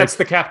hit, is but that's like,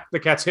 the cat. The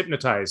cat's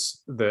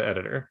hypnotize the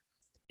editor.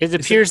 It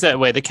appears that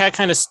way. The cat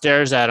kind of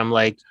stares at him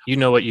like, you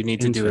know what you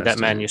need to do with that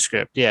Interesting.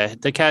 manuscript. Yeah,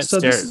 the cat So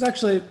stares.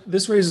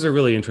 this raises a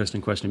really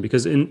interesting question,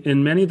 because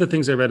in many of the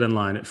things I read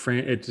online,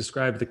 it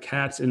described the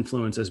cat's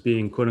influence as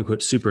being quote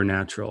unquote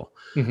supernatural.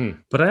 Mm-hmm.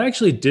 But I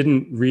actually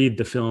didn't read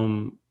the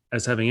film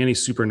as having any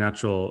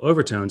supernatural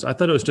overtones. I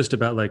thought it was just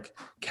about like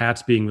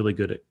cats being really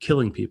good at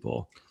killing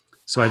people.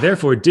 So I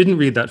therefore didn't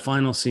read that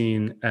final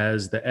scene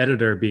as the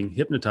editor being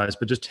hypnotized,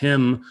 but just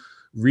him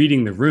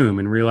reading the room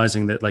and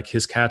realizing that like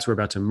his cats were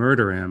about to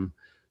murder him.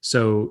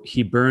 So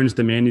he burns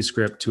the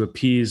manuscript to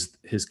appease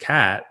his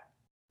cat,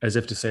 as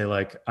if to say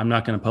like, I'm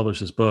not going to publish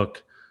this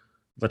book.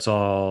 Let's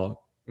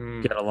all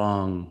get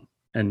along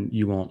and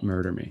you won't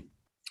murder me.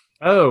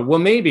 Oh, well,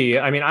 maybe.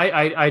 I mean,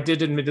 I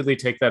did admittedly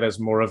take that as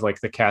more of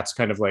like the cat's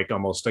kind of like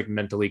almost like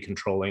mentally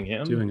controlling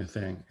him. Doing a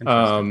thing.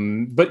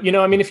 But,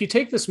 I mean, if you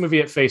take this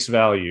movie at face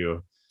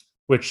value,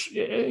 which,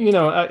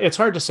 it's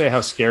hard to say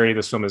how scary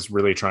this film is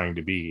really trying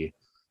to be.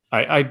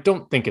 I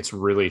don't think it's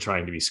really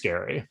trying to be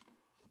scary.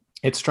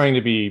 It's trying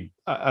to be,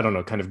 I don't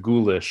know, kind of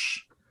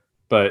ghoulish,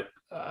 but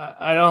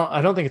I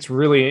don't think it's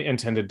really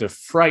intended to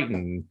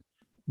frighten.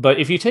 But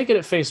if you take it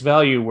at face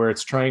value, where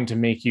it's trying to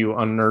make you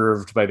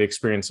unnerved by the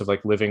experience of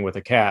like living with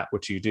a cat,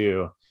 which you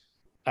do,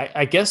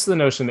 I guess the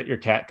notion that your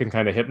cat can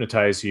kind of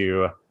hypnotize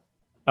you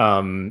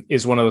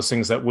is one of those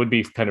things that would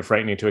be kind of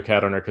frightening to a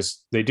cat owner,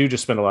 because they do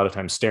just spend a lot of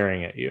time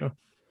staring at you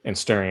and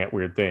staring at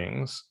weird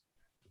things.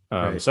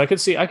 Right. So I could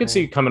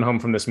see coming home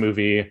from this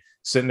movie,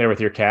 sitting there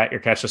with your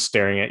cat's just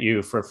staring at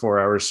you for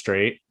 4 hours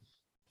straight.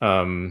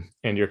 And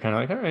you're kind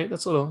of like, all right,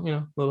 that's a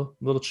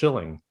little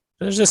chilling.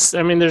 There's just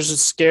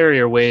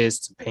scarier ways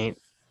to paint.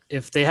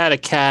 If they had a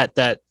cat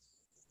that,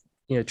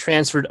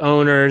 transferred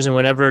owners, and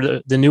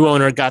whenever the new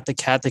owner got the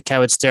cat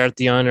would stare at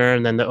the owner,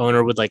 and then the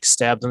owner would like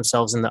stab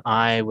themselves in the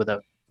eye with a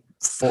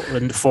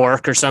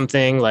fork or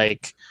something,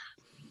 like,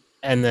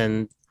 and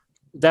then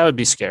that would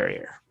be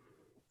scarier.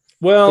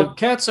 Well,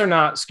 cats are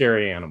not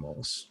scary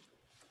animals,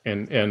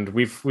 and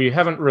we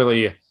haven't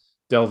really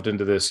delved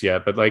into this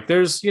yet, but like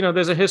there's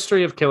a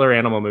history of killer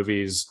animal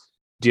movies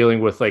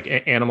dealing with like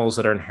animals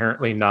that are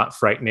inherently not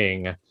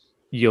frightening,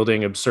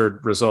 yielding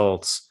absurd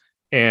results,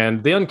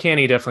 and the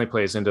uncanny definitely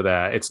plays into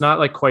that. It's not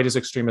like quite as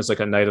extreme as like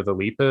a Night of the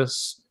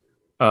Lepus,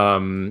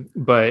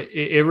 but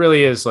it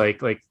really is like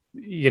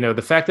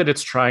the fact that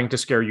it's trying to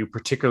scare you,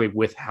 particularly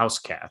with house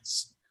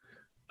cats.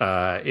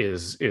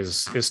 Is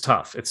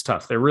tough. It's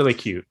tough. They're really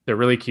cute.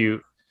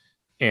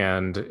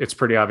 And it's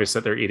pretty obvious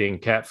that they're eating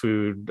cat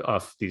food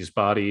off these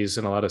bodies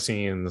in a lot of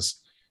scenes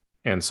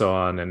and so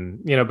on.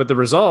 And, but the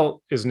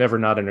result is never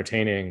not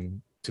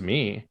entertaining to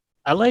me.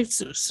 Go back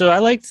to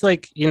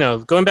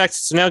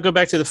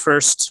the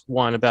first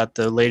one about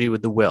the lady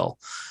with the will.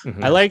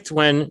 Mm-hmm. I liked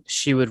when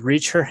she would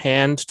reach her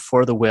hand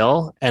for the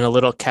will and a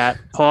little cat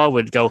paw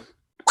would go,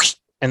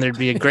 and there'd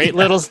be a great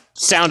little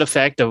sound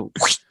effect of,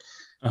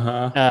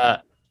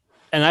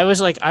 and I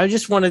was like, I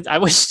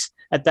was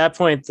at that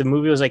point, the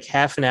movie was like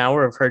half an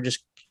hour of her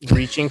just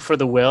reaching for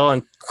the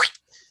will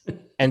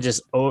and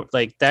just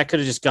like that could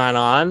have just gone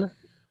on,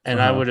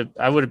 and I would have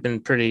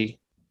been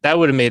that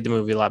would have made the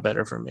movie a lot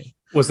better for me.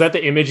 Was that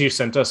the image you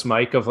sent us,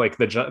 Mike, of like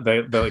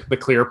the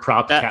clear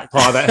prop cat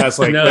paw that has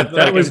like? No,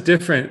 that was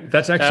different.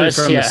 That's actually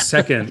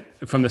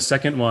from the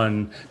second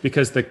one,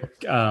 because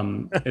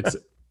it's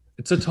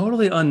a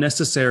totally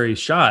unnecessary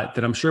shot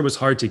that I'm sure was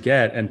hard to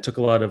get and took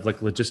a lot of like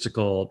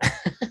logistical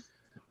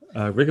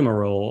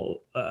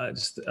rigmarole.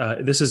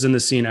 This is in the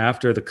scene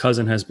after the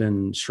cousin has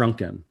been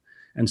shrunken,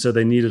 and so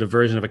they needed a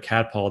version of a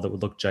cat paw that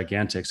would look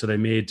gigantic. So they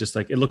made just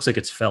like, it looks like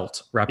it's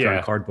felt wrapped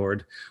around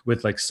cardboard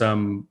with like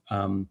some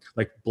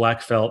like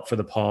black felt for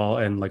the paw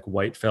and like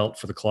white felt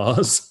for the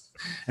claws,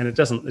 and it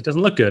doesn't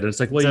look good. It's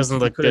like, well, you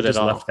could have just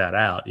left that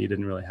out. You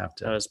didn't really have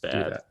to. That was bad.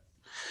 Do that.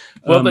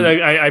 Well, but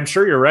I'm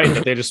sure you're right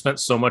that they just spent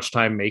so much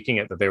time making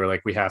it that they were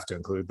like, we have to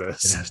include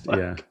this.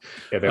 They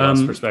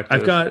lost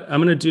perspective.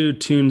 I'm going to do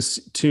tune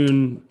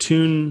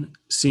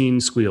scene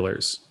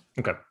squealers.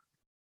 Okay.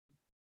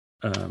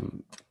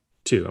 I'm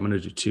going to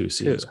do two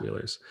scene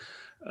squealers.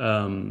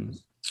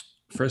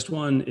 First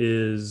one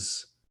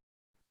is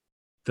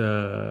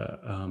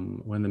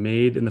when the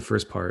maid in the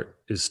first part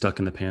is stuck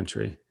in the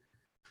pantry.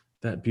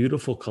 That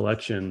beautiful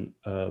collection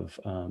of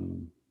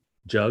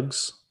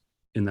jugs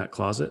in that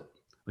closet.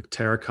 Like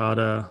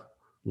terracotta,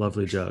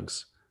 lovely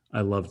jugs.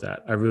 I love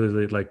that. I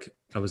really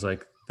I was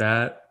like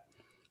that.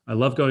 I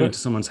love going into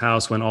someone's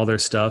house when all their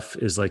stuff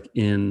is like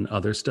in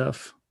other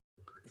stuff.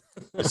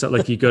 It's not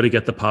like you go to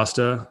get the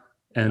pasta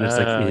and it's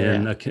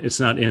like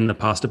it's not in the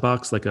pasta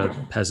box like a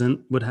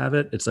peasant would have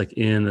it. It's like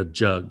in a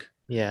jug.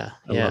 Yeah.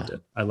 I loved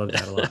it. I loved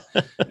that a lot.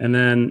 And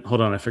then hold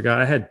on, I forgot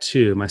I had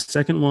two. My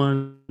second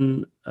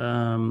one,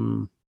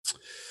 the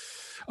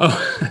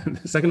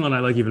second one I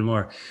like even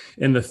more.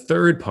 In the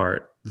third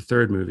part, the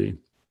third movie,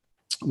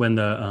 when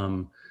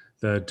the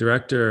the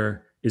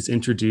director is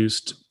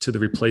introduced to the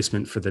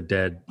replacement for the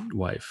dead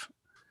wife.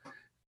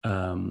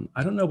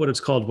 I don't know what it's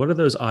called. What are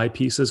those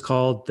eyepieces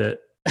called that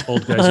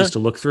old guys used to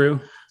look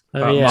through?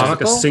 Yeah.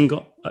 Like a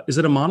single. Is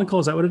it a monocle?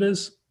 Is that what it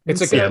is? It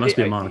must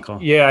be a monocle.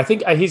 Yeah, I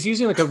think he's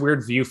using like a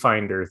weird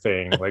viewfinder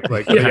thing.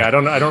 Yeah, I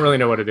don't really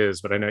know what it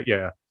is, but I know.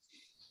 Yeah,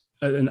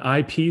 an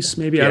eyepiece,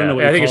 maybe. Yeah, I don't know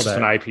what I think you it's call just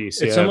that. an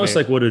eyepiece. It's yeah, almost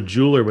like what a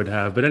jeweler would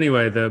have. But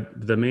anyway,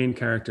 the main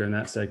character in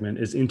that segment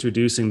is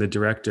introducing the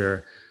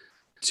director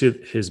to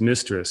his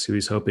mistress, who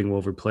he's hoping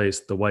will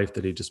replace the wife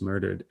that he just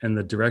murdered. And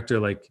the director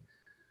like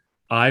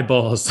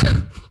eyeballs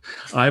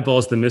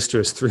the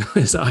mistress through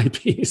his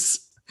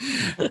eyepiece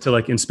to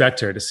like inspect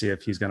her to see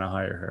if he's going to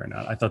hire her or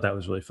not. I thought that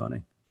was really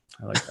funny.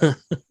 I like that.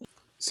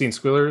 Scene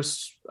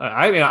squealers.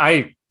 I mean,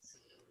 I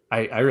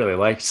really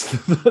liked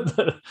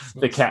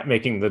the cat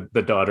making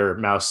the daughter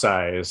mouse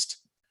sized,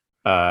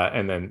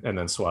 and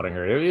then swatting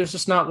her. It was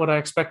just not what I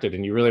expected,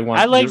 and you really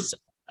want.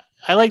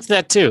 I liked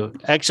that too.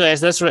 Actually,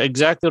 that's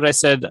exactly what I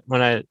said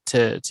when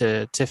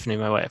to Tiffany,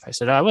 my wife. I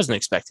said, I wasn't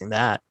expecting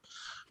that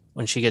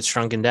when she gets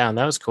shrunken down.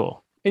 That was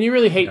cool. And you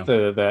really hate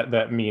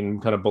that mean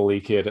kind of bully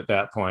kid at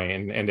that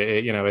point, and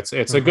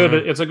it's a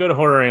good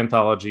horror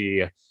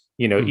anthology.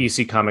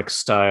 EC Comics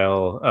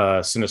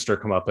style, sinister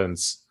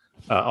comeuppance.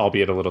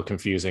 Albeit a little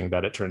confusing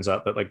that it turns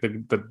out that like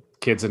the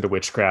kid's into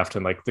witchcraft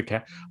and like the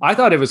cat. I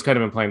thought it was kind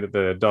of implying that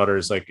the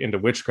daughter's like into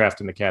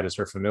witchcraft and the cat is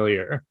her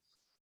familiar.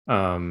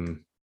 But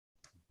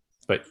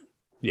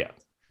yeah,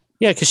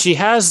 because she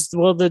has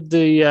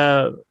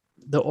the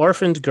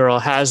orphaned girl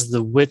has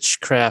the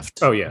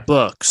witchcraft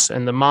books,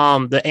 and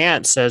the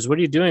aunt says, "What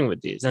are you doing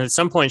with these?" And at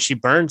some point she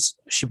burns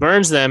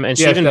them, and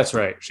that's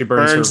right. She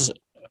burns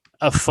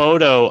a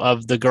photo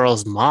of the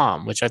girl's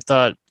mom, which I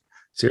thought.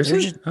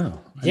 Seriously? I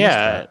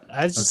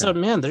just thought,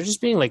 man, they're just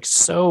being like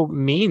so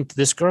mean.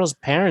 This girl's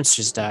parents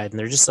just died, and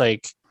they're just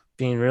like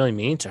being really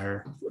mean to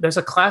her. There's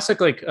a classic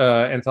like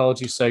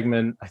anthology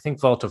segment, I think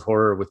Vault of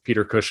Horror with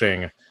Peter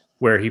Cushing,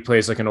 where he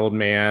plays like an old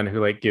man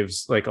who like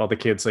gives like all the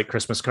kids like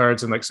Christmas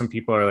cards, and like some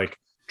people are like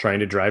trying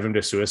to drive him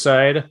to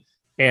suicide,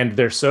 and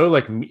they're so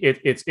like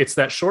it's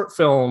that short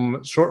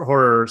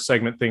horror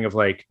segment thing of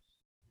like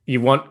you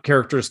want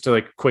characters to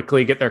like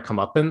quickly get their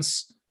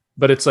comeuppance.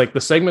 But it's like the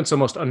segment's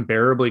almost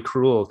unbearably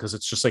cruel because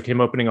it's just like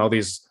him opening all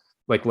these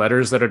like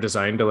letters that are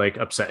designed to like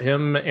upset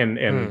him, and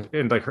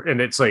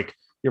it's like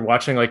you're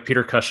watching like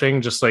Peter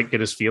Cushing just like get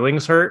his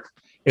feelings hurt.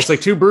 It's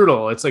like too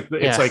brutal. It's like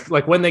it's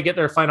like when they get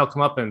their final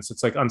comeuppance,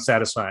 it's like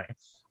unsatisfying.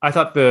 I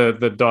thought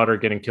the daughter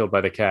getting killed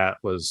by the cat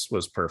was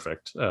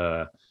perfect,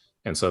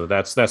 and so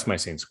that's my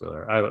scene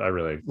squealer. I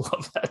really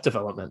love that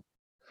development.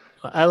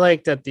 I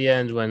liked at the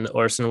end when the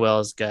Orson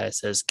Welles guy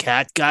says,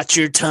 "Cat got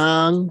your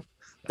tongue."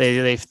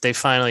 They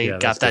finally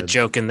got that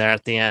joke in there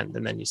at the end,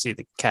 and then you see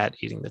the cat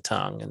eating the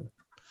tongue, and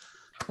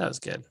that was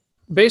good.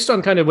 Based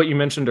on kind of what you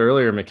mentioned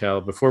earlier, Mikhail,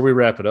 before we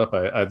wrap it up,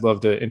 I'd love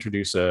to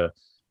introduce a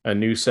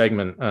new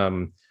segment.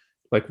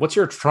 Like, what's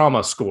your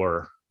trauma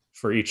score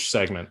for each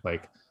segment?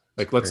 Like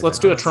let's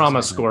do a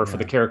trauma score for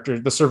the character,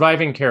 the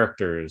surviving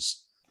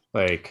characters.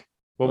 Like,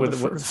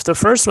 the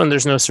first one?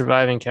 There's no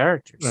surviving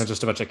characters. No,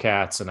 just a bunch of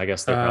cats, and I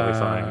guess they're probably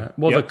fine.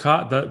 Well,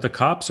 the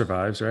cop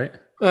survives, right?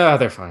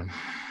 They're fine.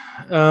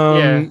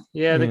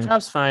 The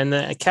cop's fine.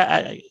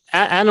 The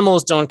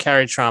animals don't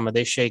carry trauma;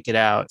 they shake it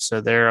out,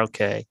 so they're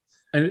okay.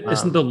 And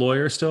isn't the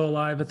lawyer still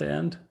alive at the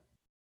end?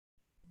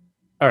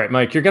 All right,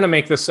 Mike, you're going to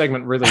make this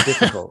segment really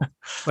difficult.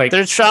 Like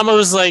their trauma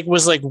was like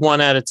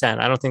 1 out of 10.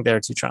 I don't think they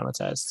were too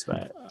traumatized by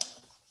it.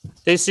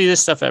 They see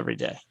this stuff every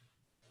day.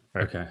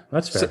 Okay,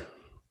 that's fair.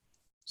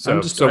 So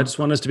I just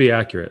want us to be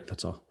accurate.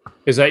 That's all.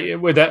 Is that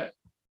would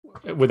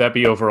that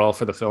be overall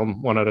for the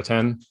film 1 out of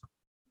 10?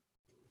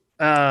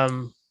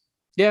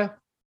 Yeah.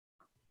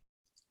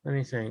 Let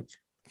me think.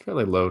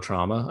 Fairly low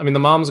trauma. I mean, the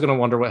mom's going to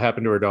wonder what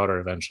happened to her daughter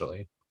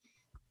eventually.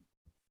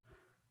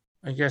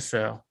 I guess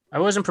so. I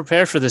wasn't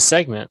prepared for this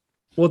segment.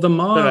 Well, the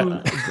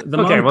mom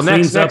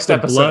cleans up the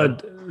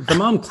blood. The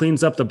mom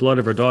cleans up the blood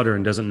of her daughter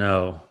and doesn't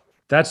know.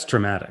 That's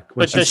traumatic.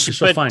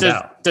 She'll find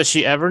out. Does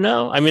she ever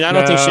know? I mean, I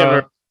don't think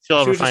she'll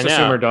ever find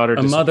out. Her daughter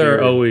a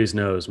mother always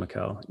knows,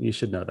 Mikkel. You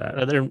should know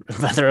that.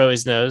 Mother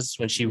always knows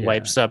when she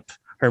wipes up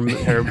her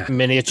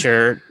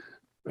miniature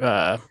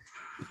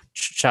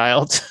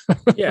child.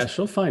 Yeah,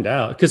 she'll find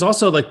out. Because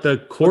also, like the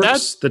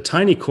corpse, the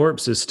tiny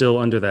corpse is still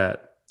under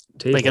that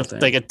table.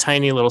 Like a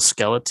tiny little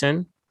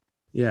skeleton.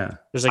 Yeah.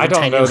 I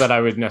don't know that I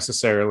would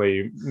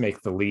necessarily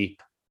make the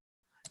leap.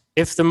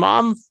 If the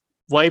mom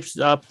wiped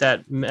up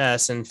that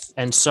mess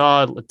and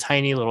saw a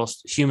tiny little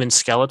human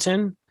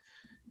skeleton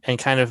and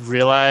kind of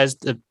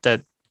realized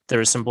that there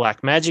was some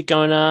black magic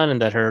going on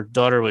and that her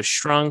daughter was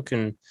shrunk,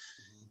 and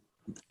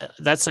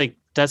that's like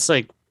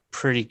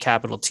pretty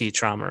capital T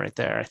trauma right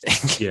there, I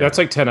think. Yeah. That's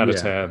like 10 out of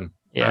 10.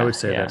 Yeah, I would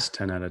say that's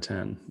 10 out of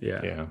 10.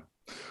 Yeah.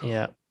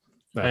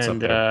 That's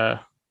and the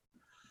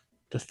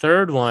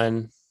third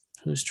one,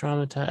 who's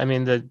traumatized? I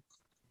mean,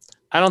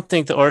 I don't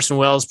think the Orson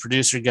Welles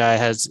producer guy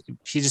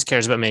he just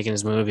cares about making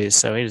his movies,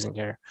 so he doesn't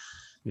care.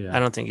 Yeah. I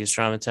don't think he's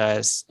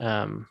traumatized.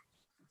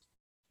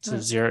 So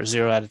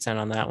 0 out of 10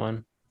 on that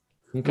one.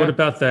 Okay. What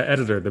about the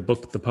editor, the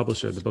book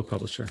publisher?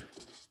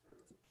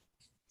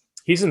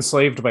 He's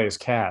enslaved by his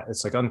cat.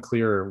 It's like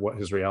unclear what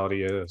his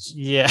reality is.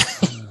 Yeah.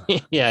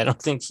 Yeah, I don't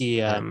think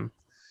he's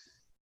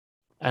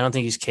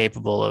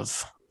capable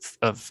of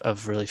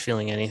really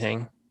feeling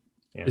anything.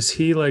 Yeah. Is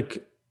he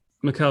like,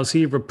 Mikhail, is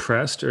he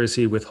repressed or is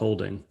he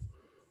withholding?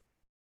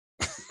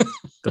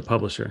 The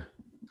publisher.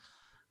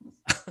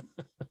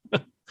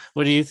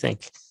 What do you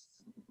think?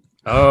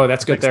 Oh,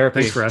 that's good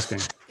therapy. Thanks for asking.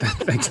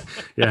 Thanks.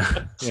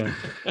 Yeah. Yeah.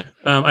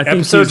 I think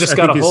episode just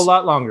got a whole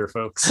lot longer,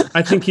 folks.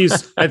 I think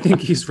he's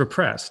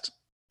repressed.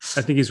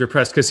 I think he's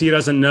repressed because he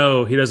doesn't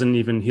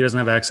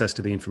have access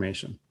to the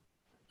information.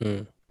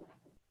 Oh,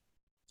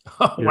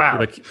 wow.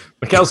 Like,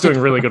 Mikhail's doing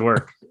really good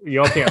work.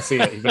 You all can't see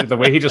it, but the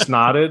way he just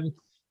nodded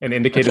and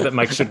indicated that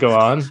Mike should go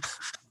on.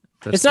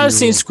 It's not a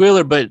scene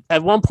squealer, but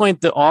at one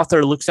point the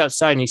author looks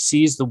outside and he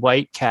sees the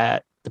white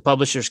cat, the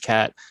publisher's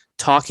cat,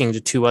 talking to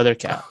two other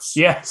cats.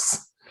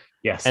 Yes,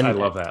 and I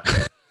love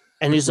that.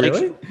 And he's like,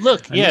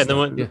 "Look, yeah."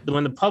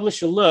 When the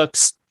publisher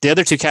looks, the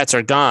other two cats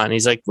are gone.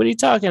 He's like, "What are you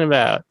talking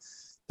about?"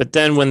 But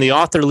then when the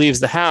author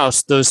leaves the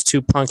house, those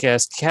two punk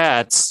ass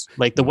cats,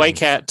 like the white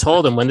cat,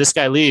 told him when this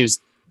guy leaves,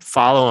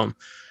 follow him,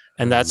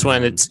 and that's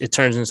when it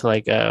turns into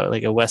like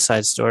a West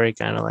Side Story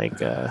kind of like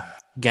a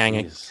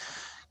gang of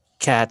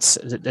cats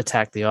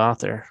attack the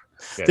author.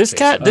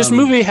 Yeah, this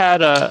movie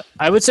had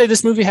I would say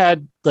this movie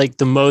had like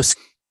the most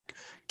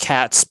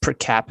cats per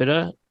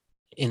capita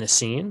in a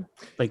scene,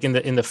 like in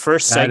the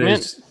first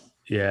segment.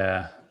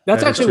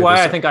 That's actually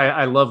why I think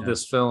I love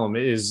this film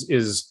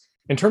is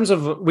in terms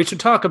of, we should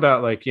talk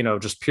about like,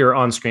 just pure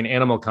on-screen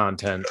animal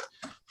content.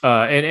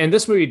 And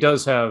this movie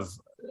does have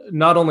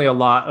not only a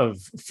lot of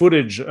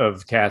footage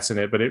of cats in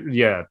it, but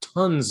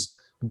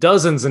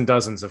dozens and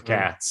dozens of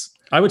cats.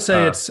 I would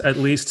say it's at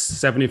least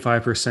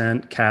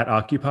 75% cat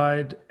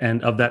occupied.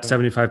 And of that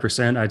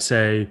 75%, I'd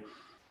say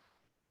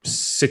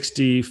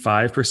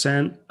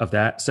 65% of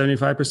that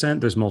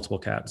 75%, there's multiple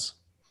cats.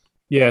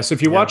 Yeah. So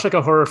if you watch like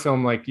a horror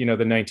film, like, the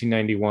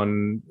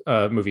 1991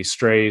 movie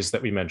Strays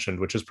that we mentioned,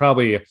 which is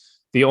probably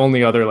the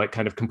only other like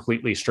kind of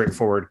completely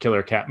straightforward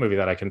killer cat movie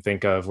that I can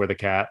think of, where the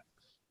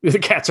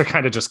cats are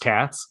kind of just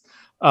cats.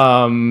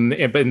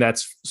 And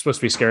that's supposed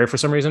to be scary for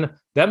some reason.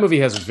 That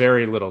movie has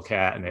very little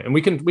cat in it. And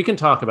we can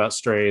talk about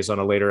Strays on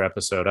a later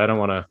episode. I don't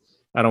want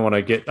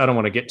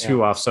to get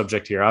too off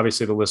subject here.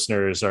 Obviously the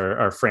listeners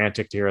are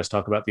frantic to hear us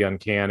talk about the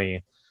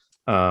Uncanny.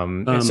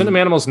 And Cinema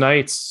Animals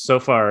Nights so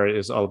far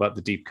is all about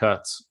the deep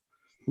cuts.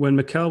 When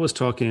Mikhail was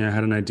talking, I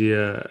had an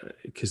idea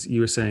because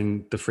you were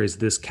saying the phrase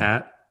 "this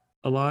cat"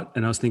 a lot,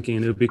 and I was thinking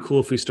it would be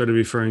cool if we started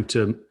referring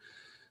to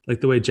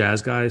like the way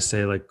jazz guys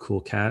say like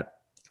 "cool cat,"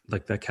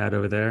 like that cat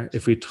over there.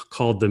 If we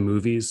called the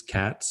movies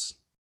cats,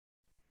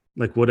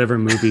 like whatever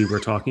movie we're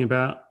talking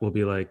about, we'll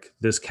be like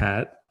 "this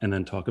cat" and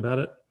then talk about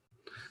it.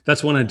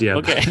 That's one idea.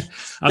 Okay.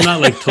 I'm not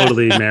like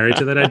totally married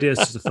to that idea. It's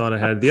just a thought I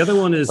had. The other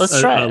one is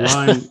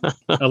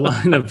a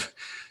line of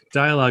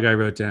dialogue I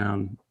wrote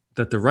down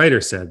that the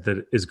writer said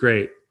that is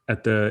great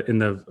in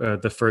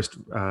the first.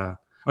 Are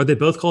they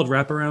both called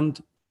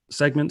wraparound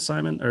segments,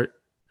 Simon? Or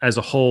as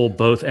a whole,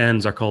 both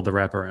ends are called the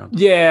wraparound?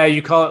 Yeah,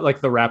 you call it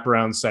like the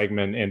wraparound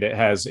segment, and it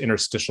has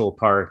interstitial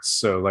parts.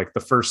 So like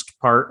the first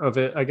part of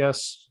it, I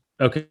guess.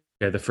 Okay,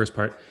 the first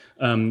part.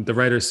 The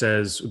writer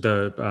says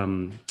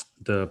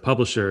the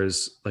publisher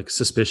is like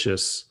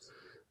suspicious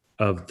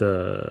of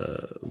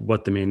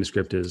what the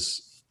manuscript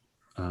is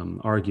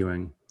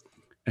arguing,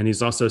 and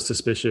he's also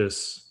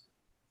suspicious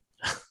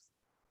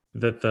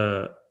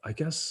that I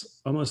guess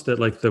almost that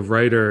like the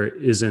writer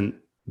isn't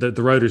the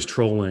writer's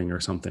trolling or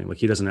something. Like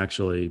he doesn't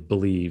actually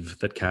believe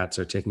that cats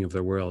are taking over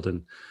the world.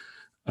 And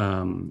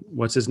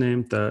what's his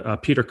name?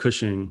 Peter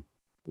Cushing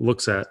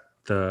looks at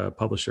the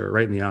publisher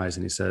right in the eyes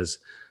and he says,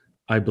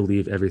 "I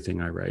believe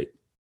everything I write."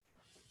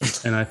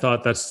 And I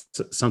thought that's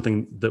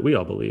something that we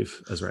all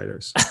believe as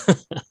writers.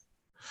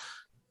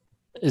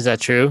 Is that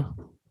true?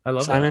 I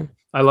love Simon?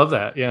 that. I love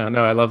that. Yeah,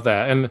 no, I love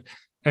that. And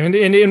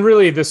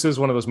really, this is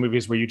one of those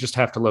movies where you just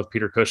have to love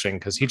Peter Cushing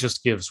because he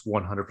just gives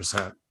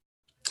 100%.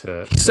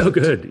 He's so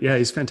good. Yeah,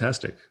 he's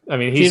fantastic. I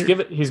mean,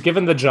 he's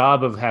given the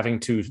job of having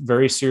to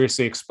very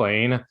seriously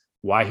explain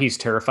why he's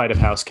terrified of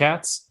house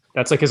cats.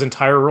 That's like his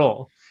entire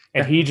role,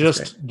 and he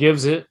just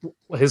gives it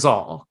his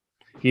all.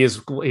 He is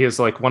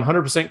like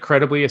 100%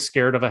 credibly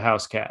scared of a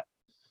house cat.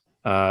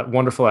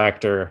 Wonderful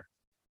actor.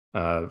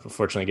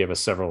 Fortunately, gave us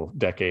several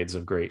decades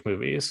of great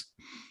movies.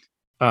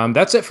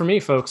 That's it for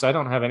me, folks. I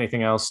don't have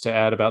anything else to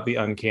add about the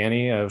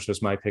Uncanny. It was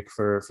just my pick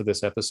for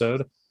this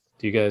episode.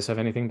 Do you guys have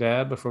anything to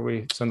add before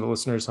we send the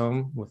listeners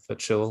home with a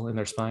chill in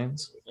their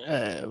spines?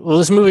 Well,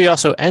 this movie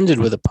also ended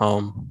with a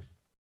poem.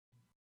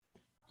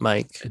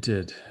 Mike, it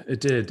did.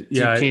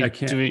 Yeah, I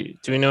can't.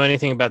 Do we know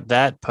anything about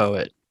that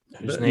poet?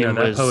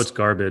 That poet's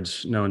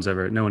garbage. No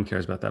one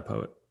cares about that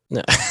poet.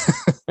 No.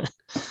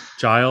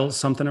 Giles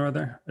something or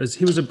other.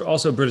 He was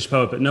also a British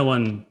poet, but no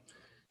one.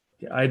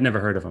 I'd never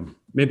heard of him.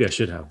 Maybe I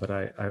should have, but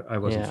I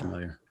wasn't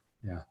familiar.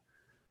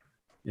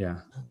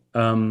 Yeah.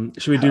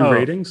 Should we do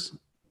ratings?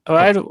 Oh,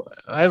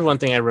 I have one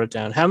thing I wrote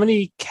down. How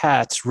many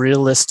cats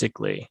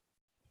realistically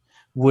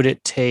would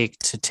it take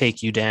to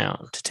take you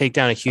down, to take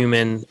down a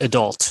human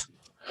adult?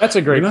 That's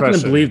a great You're not going to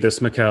question. believe this,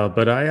 Mikkel,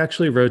 but I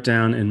actually wrote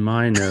down in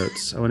my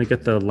notes. I want to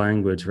get the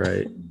language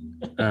right.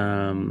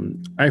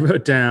 I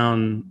wrote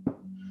down.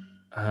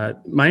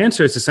 My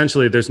answer is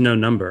essentially there's no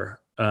number,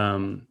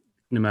 no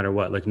matter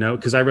what. Like no,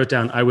 because I wrote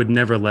down I would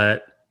never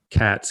let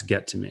cats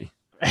get to me.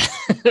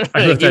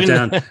 I wrote that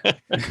down.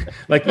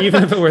 Like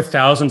even if it were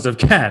thousands of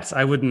cats,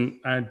 I wouldn't.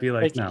 I'd be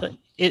like no.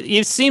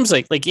 It seems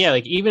like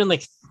even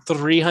like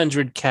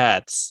 300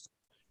 cats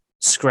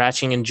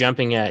scratching and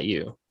jumping at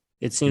you.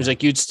 It seems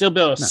like you'd still be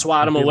able to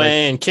swat them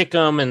away and kick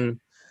them and.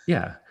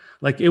 Yeah,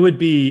 like it would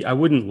be. I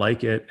wouldn't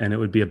like it, and it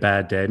would be a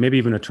bad day, maybe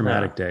even a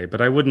traumatic day.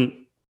 But I wouldn't.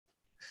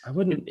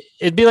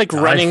 It'd be like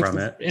running from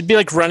it. It'd be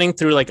like running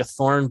through like a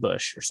thorn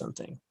bush or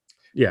something.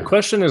 Yeah. The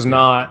question is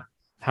not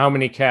how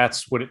many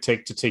cats would it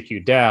take to take you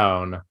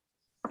down.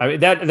 I mean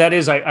that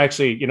is I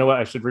actually, you know what,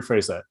 I should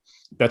rephrase that.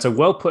 That's a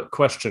well put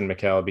question,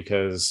 Mikkel,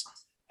 because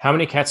how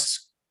many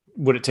cats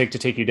would it take to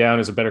take you down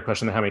is a better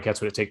question than how many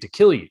cats would it take to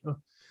kill you.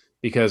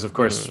 Because of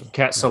course,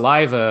 cat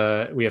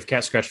saliva, we have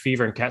cat scratch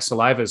fever, and cat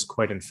saliva is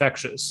quite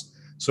infectious.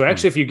 So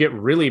actually, if you get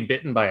really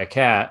bitten by a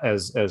cat,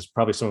 as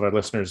probably some of our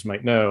listeners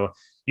might know,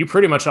 you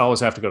pretty much always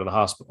have to go to the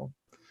hospital.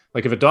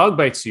 Like if a dog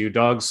bites you,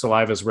 dog's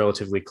saliva is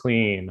relatively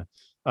clean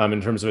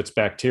in terms of its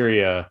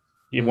bacteria.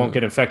 You won't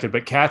get infected,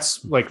 but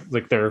cats, like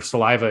their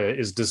saliva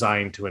is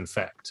designed to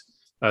infect.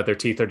 Their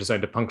teeth are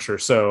designed to puncture.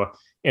 So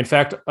in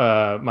fact,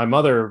 my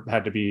mother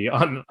had to be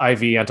on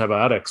IV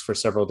antibiotics for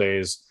several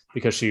days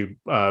because she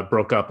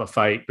broke up a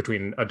fight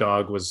between a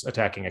dog was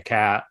attacking a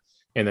cat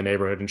in the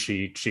neighborhood, and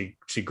she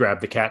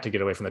grabbed the cat to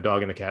get away from the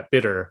dog, and the cat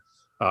bit her.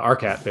 Our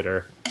cat bit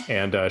her,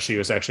 and she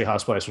was actually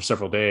hospitalized for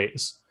several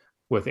days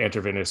with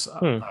intravenous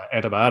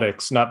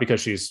antibiotics, not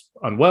because she's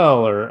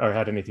unwell or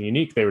had anything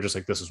unique. They were just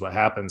like, this is what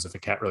happens if a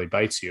cat really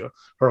bites you.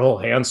 Her whole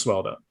hand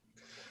swelled up.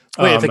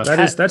 Wait,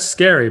 that's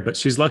scary, but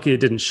she's lucky it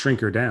didn't shrink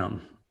her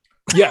down.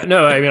 Yeah,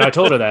 no, I mean, I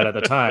told her that at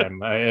the time.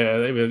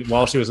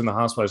 While she was in the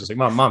hospital, I was just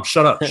like, Mom,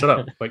 shut up.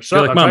 Like,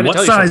 shut up. Like, Mom,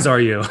 what size are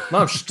you?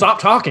 Mom, stop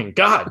talking.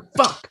 God,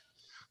 fuck.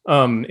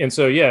 And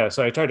so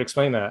I tried to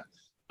explain that.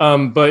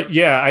 But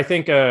yeah, I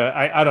think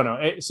I don't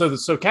know.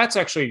 So cats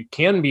actually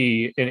can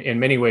be in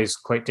many ways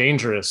quite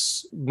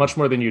dangerous, much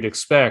more than you'd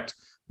expect.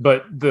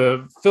 But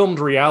the filmed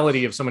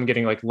reality of someone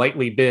getting like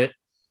lightly bit,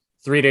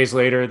 3 days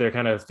later, their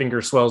kind of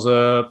finger swells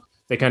up.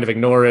 They kind of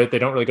ignore it. They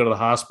don't really go to the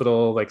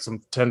hospital. Like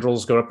some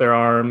tendrils go up their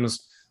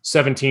arms.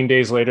 17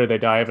 days later, they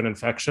die of an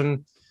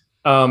infection.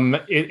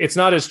 It's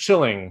not as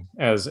chilling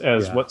as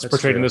what's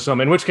portrayed in this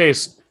film. In which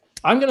case,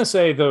 I'm going to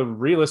say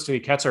realistically,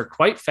 cats are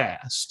quite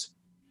fast.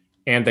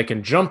 And they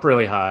can jump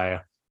really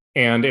high.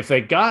 And if they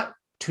got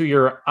to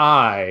your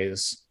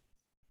eyes,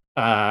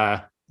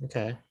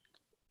 okay.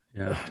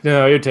 Yeah.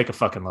 No, it would take a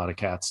fucking lot of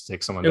cats to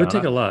take someone down. It would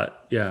take a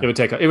lot. Yeah.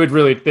 It would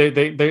really,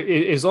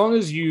 as long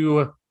as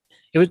you.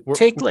 It would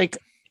take like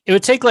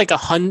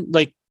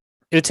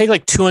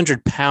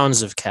 200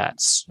 pounds of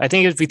cats. I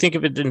think if we think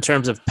of it in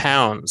terms of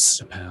pounds.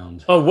 A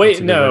pound. Oh,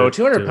 wait, no.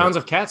 200 pounds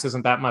of cats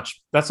isn't that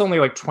much. That's only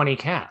like 20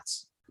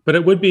 cats. But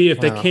it would be if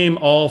they came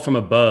all from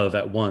above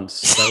at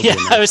once. Yeah,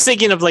 I was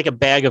thinking of like a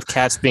bag of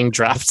cats being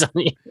dropped on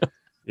you.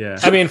 Yeah.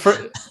 I mean,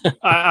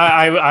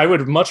 I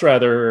would much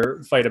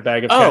rather fight a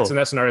bag of cats in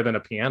that scenario than a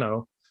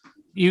piano.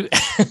 And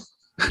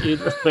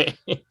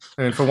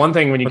for one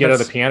thing, when you get out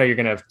of the piano, you're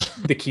gonna have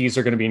the keys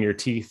are gonna be in your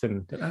teeth.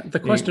 And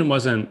the question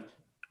wasn't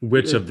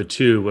which of the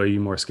two were you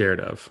more scared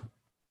of.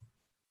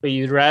 But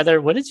you'd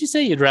rather, what did you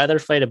say? You'd rather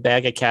fight a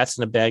bag of cats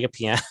than a bag of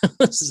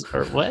pianos,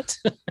 or what?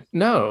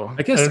 No,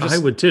 I guess I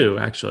would too.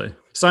 Actually,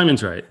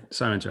 Simon's right.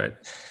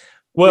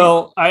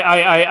 Well,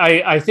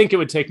 I think it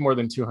would take more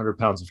than 200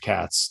 pounds of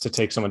cats to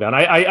take someone down.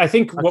 I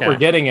think what we're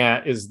getting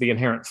at is the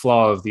inherent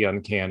flaw of the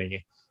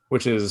uncanny,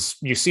 which is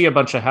you see a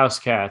bunch of house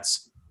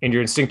cats and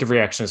your instinctive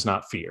reaction is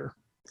not fear.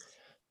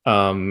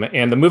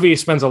 And the movie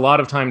spends a lot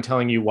of time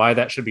telling you why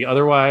that should be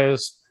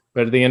otherwise.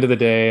 But at the end of the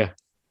day,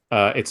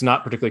 it's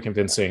not particularly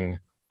convincing,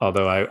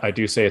 although I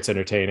do say it's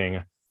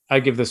entertaining. I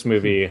give this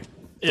movie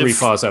 3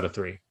 paws out of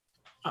 3.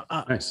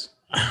 Nice.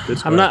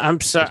 I'm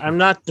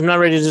not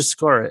ready to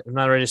score it. I'm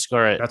not ready to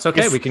score it. That's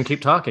okay. We can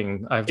keep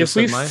talking. If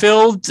we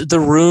filled the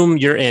room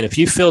you're in, if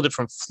you filled it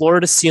from floor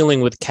to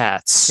ceiling with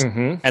cats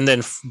and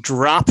then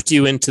dropped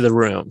you into the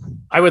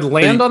room, I would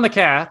land on the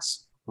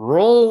cats,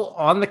 roll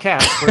on the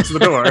cats towards the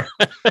door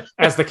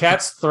as the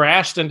cats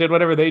thrashed and did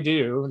whatever they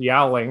do,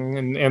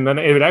 yowling, and then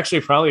it would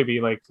actually probably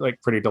be like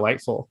pretty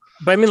delightful.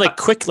 But I mean, like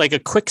a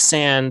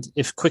quicksand,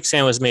 if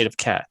quicksand was made of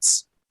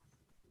cats.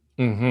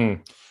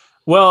 Mm-hmm.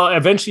 Well,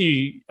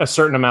 eventually a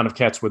certain amount of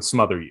cats would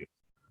smother you.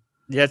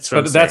 That's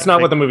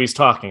not what the movie's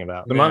talking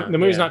about. The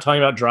movie's not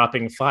talking about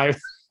dropping 5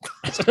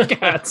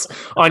 cats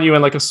on you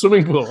in like a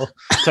swimming pool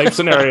type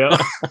scenario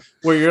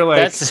where you're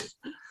like,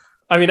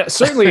 I mean,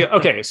 certainly.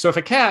 Okay. So if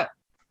a cat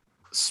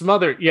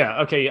smothered,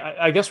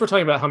 I guess we're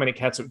talking about how many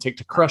cats it would take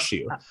to crush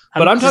you,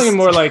 but I'm talking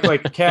more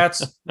like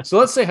cats. So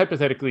let's say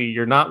hypothetically,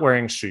 you're not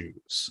wearing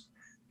shoes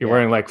You're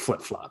wearing like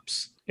flip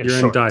flops.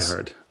 You're in Die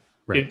Hard.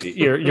 Right.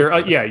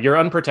 You're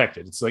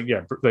unprotected. It's like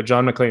the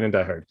John McClane in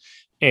Die Hard,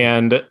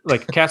 and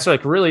like cats are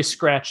like really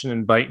scratching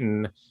and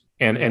biting,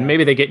 and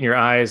maybe they get in your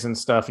eyes and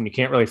stuff, and you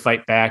can't really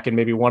fight back, and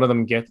maybe one of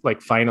them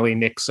finally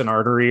nicks an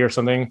artery or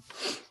something.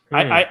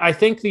 I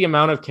think the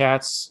amount of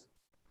cats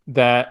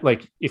that,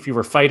 like, if you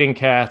were fighting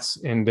cats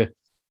and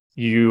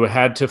you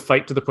had to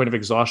fight to the point of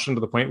exhaustion,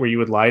 to the point where you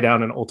would lie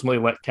down and ultimately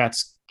let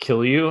cats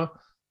kill you,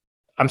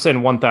 I'm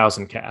saying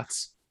 1,000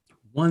 cats.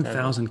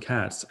 1,000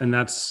 cats, and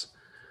that's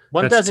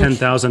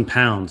 10,000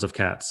 pounds of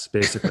cats,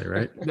 basically,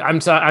 right? I'm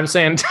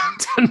saying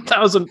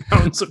 10,000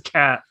 pounds of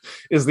cat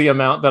is the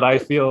amount that I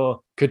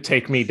feel could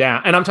take me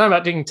down. And I'm talking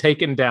about being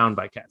taken down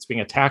by cats, being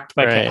attacked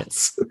by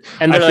cats.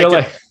 And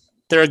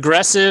they're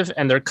aggressive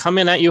and they're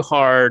coming at you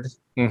hard,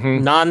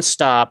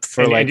 nonstop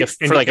for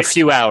a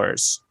few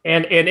hours.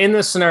 And in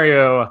this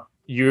scenario,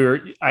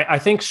 I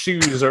think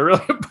shoes are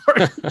really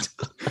important.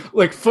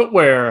 Like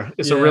footwear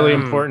is a really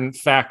important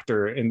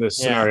factor in this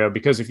scenario,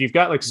 because if you've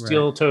got like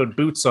steel-toed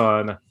boots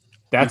on,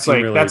 that's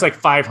like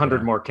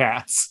 500 more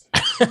cats.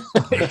 I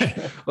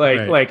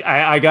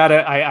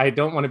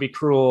don't want to be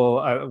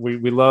cruel.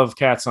 We love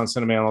cats on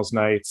Cinemannals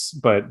nights,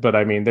 but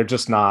I mean, they're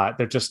just not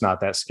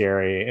that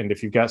scary. And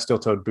if you've got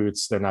steel-toed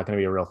boots, they're not going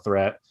to be a real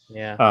threat.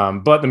 Yeah.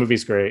 But the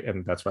movie's great,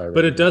 and that's why.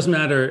 But it does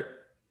matter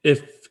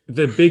if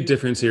the big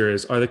difference here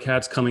is, are the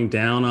cats coming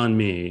down on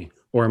me,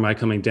 or am I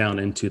coming down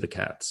into the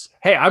cats?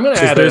 Hey, I'm going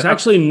to add. There's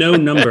actually no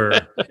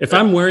number. If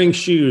I'm wearing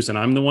shoes and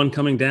I'm the one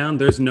coming down,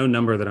 there's no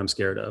number that I'm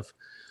scared of.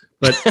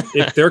 But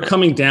if they're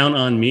coming down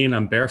on me and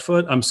I'm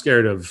barefoot, I'm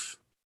scared of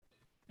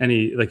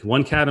any, like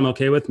one cat I'm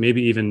okay with,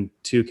 maybe even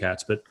two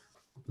cats, but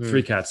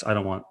 3 cats I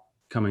don't want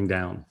coming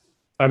down.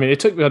 I mean, it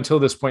took me until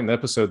this point in the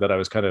episode that I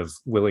was kind of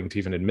willing to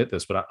even admit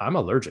this, but I'm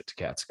allergic to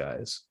cats,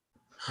 guys.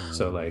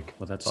 So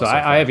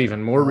I have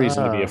even more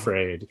reason to be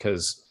afraid,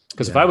 because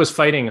if I was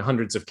fighting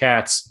hundreds of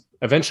cats,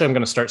 eventually I'm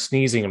going to start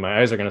sneezing and my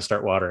eyes are going to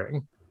start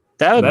watering.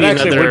 That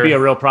would be a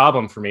real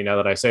problem for me now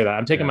that I say that.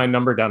 I'm taking my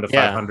number down to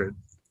 500.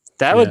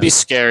 That would be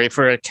scary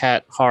for a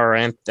cat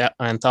horror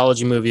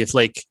anthology movie, if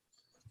like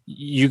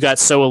you got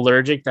so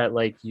allergic that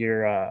like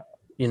your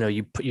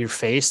you put your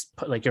face,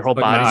 like your whole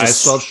body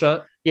just swelled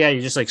shut. Yeah,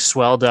 you just like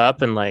swelled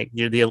up and like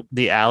the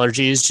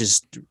allergies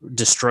just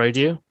destroyed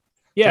you.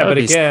 Yeah, but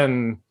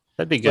again,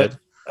 that'd be good.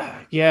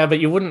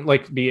 But you wouldn't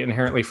like be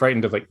inherently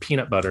frightened of like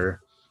peanut butter,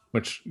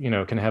 which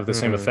can have the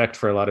same effect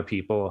for a lot of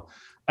people.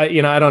 I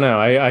don't know.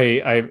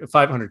 I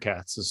 500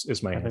 cats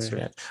is my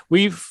answer.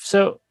 We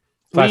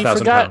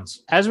forgot,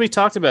 as we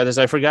talked about this,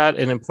 I forgot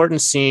an important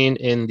scene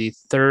in the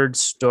third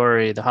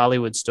story, the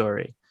Hollywood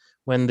story,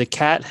 when the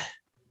cat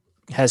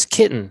has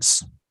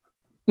kittens.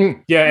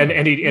 Yeah,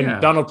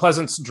 and Donald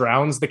Pleasance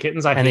drowns the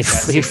kittens.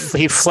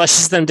 He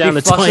flushes them down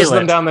the toilet. He flushes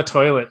them down the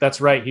toilet.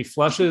 That's right. He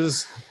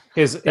flushes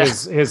his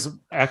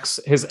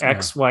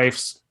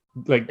ex-wife's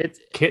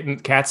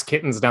cat's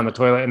kittens down the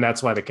toilet, and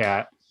that's why the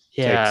cat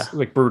takes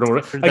like brutal.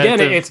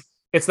 Again,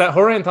 it's that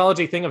horror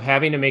anthology thing of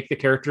having to make the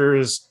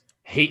characters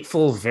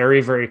hateful very,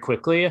 very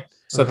quickly,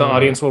 so that the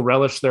audience will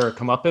relish their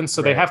comeuppance.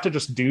 So they have to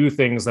just do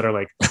things that are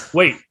like,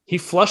 wait, he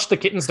flushed the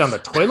kittens down the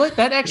toilet?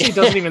 That actually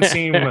doesn't even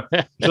seem,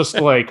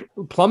 just like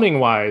plumbing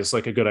wise,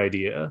 like a good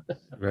idea.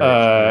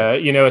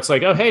 It's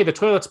like, oh, hey, the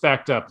toilet's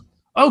backed up.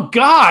 Oh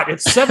God,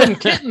 it's 7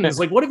 kittens.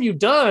 Like, what have you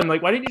done?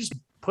 Like, why didn't you just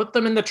put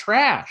them in the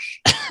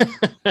trash?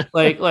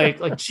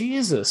 like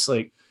Jesus.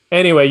 Like,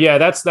 anyway, yeah,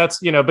 that's but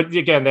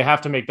again, they have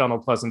to make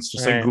Donald Pleasance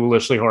just like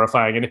ghoulishly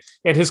horrifying,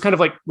 and his kind of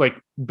like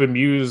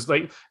bemused,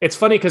 like, it's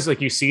funny because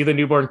like you see the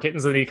newborn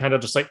kittens and he kind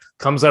of just like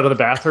comes out of the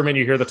bathroom and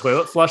you hear the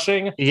toilet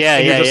flushing.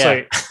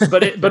 Like,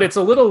 but it's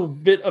a little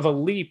bit of a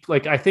leap.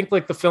 Like, I think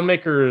like the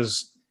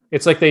filmmakers,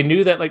 it's like they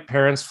knew that like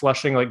parents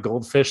flushing like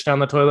goldfish down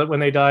the toilet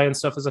when they die and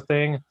stuff is a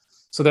thing.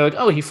 So they're like,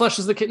 oh, he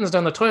flushes the kittens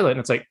down the toilet, and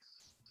it's like,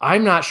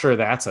 I'm not sure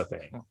that's a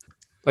thing.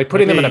 Like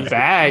putting them in a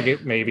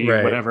bag, maybe,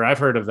 whatever. I've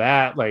heard of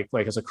that, like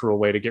as a cruel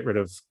way to get rid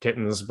of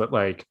kittens, but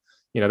like,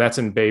 that's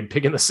in Babe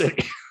Pig in the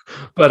City.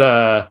 but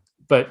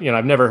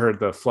I've never heard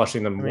the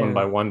flushing them one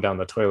by one down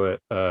the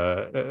toilet.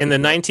 In the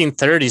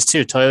 1930s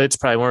too, toilets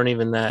probably weren't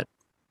even that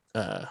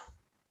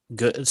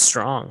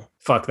strong.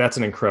 Fuck, that's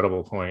an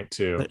incredible point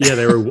too. Yeah,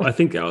 they were. I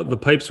think the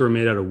pipes were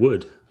made out of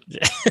wood.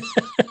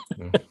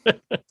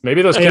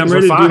 Maybe those kids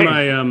were fine.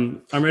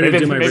 I'm ready to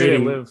do my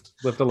rating. They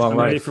lived a long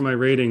life. Ready for my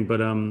rating, but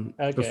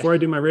before I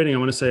do my rating, I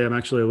want to say I'm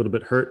actually a little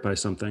bit hurt by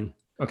something.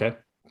 Okay.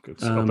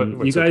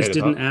 You guys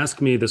didn't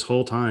ask me this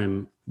whole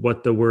time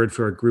what the word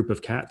for a group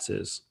of cats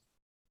is.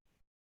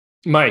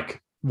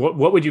 Mike,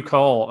 what would you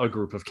call a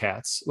group of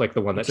cats, like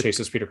the one that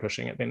chases Peter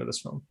Cushing at the end of this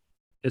film?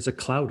 It's a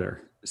clowder.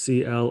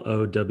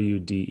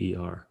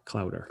 CLOWDER.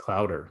 Clowder.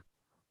 Clowder.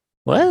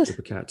 What? A group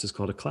of cats is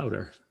called a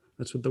clowder.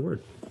 That's what the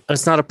word.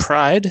 It's not a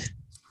pride.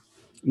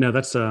 No,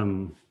 that's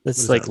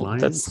like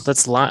lions?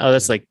 That's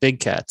like big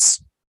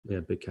cats.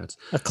 Yeah, big cats.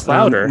 A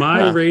clowder.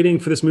 My rating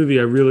for this movie,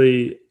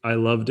 I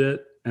loved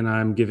it, and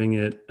I'm giving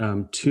it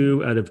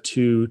 2 out of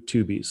 2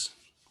 Tubies.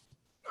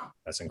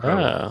 That's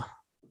incredible.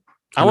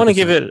 I want to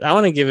give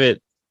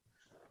it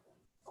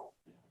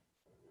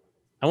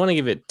I want to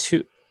give it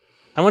 2.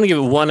 I want to give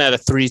it 1 out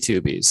of 3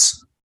 Tubies.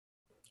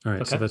 All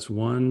right, Okay. so that's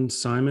 1.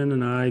 Simon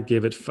and I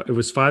gave it. It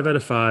was 5 out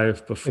of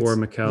 5 before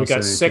Mikkel We said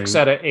got 6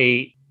 anything. out of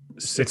 8.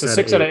 It's a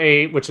 6 out of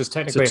 8, which is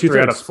technically So 3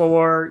 out of 2/3.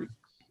 4.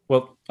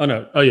 Well, Oh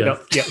no! Oh yeah, no,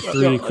 yeah,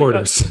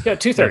 3/4. Yeah,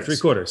 2/3. Yeah,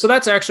 3/4. So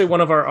that's actually one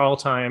of our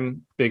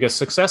all-time biggest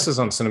successes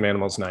on Cinema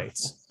Animals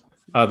Nights.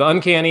 The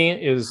Uncanny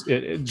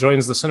it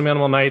joins the Cinema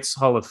Animal Nights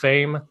Hall of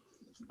Fame.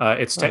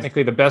 It's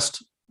technically the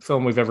best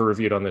film we've ever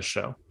reviewed on this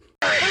show.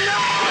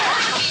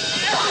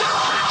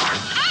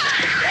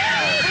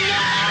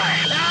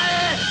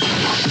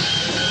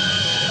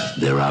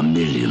 There are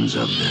millions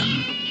of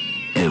them,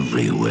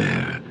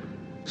 everywhere,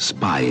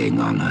 spying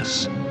on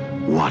us,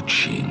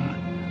 watching,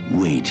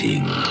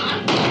 waiting.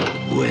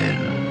 When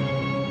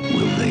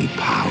will they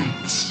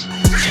pounce?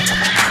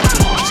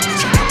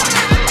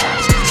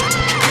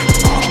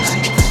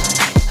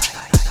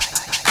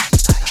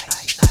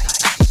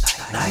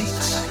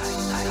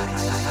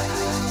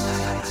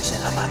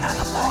 Cinema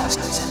animals,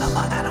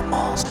 cinema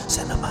animals,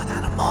 cinema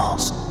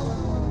animals.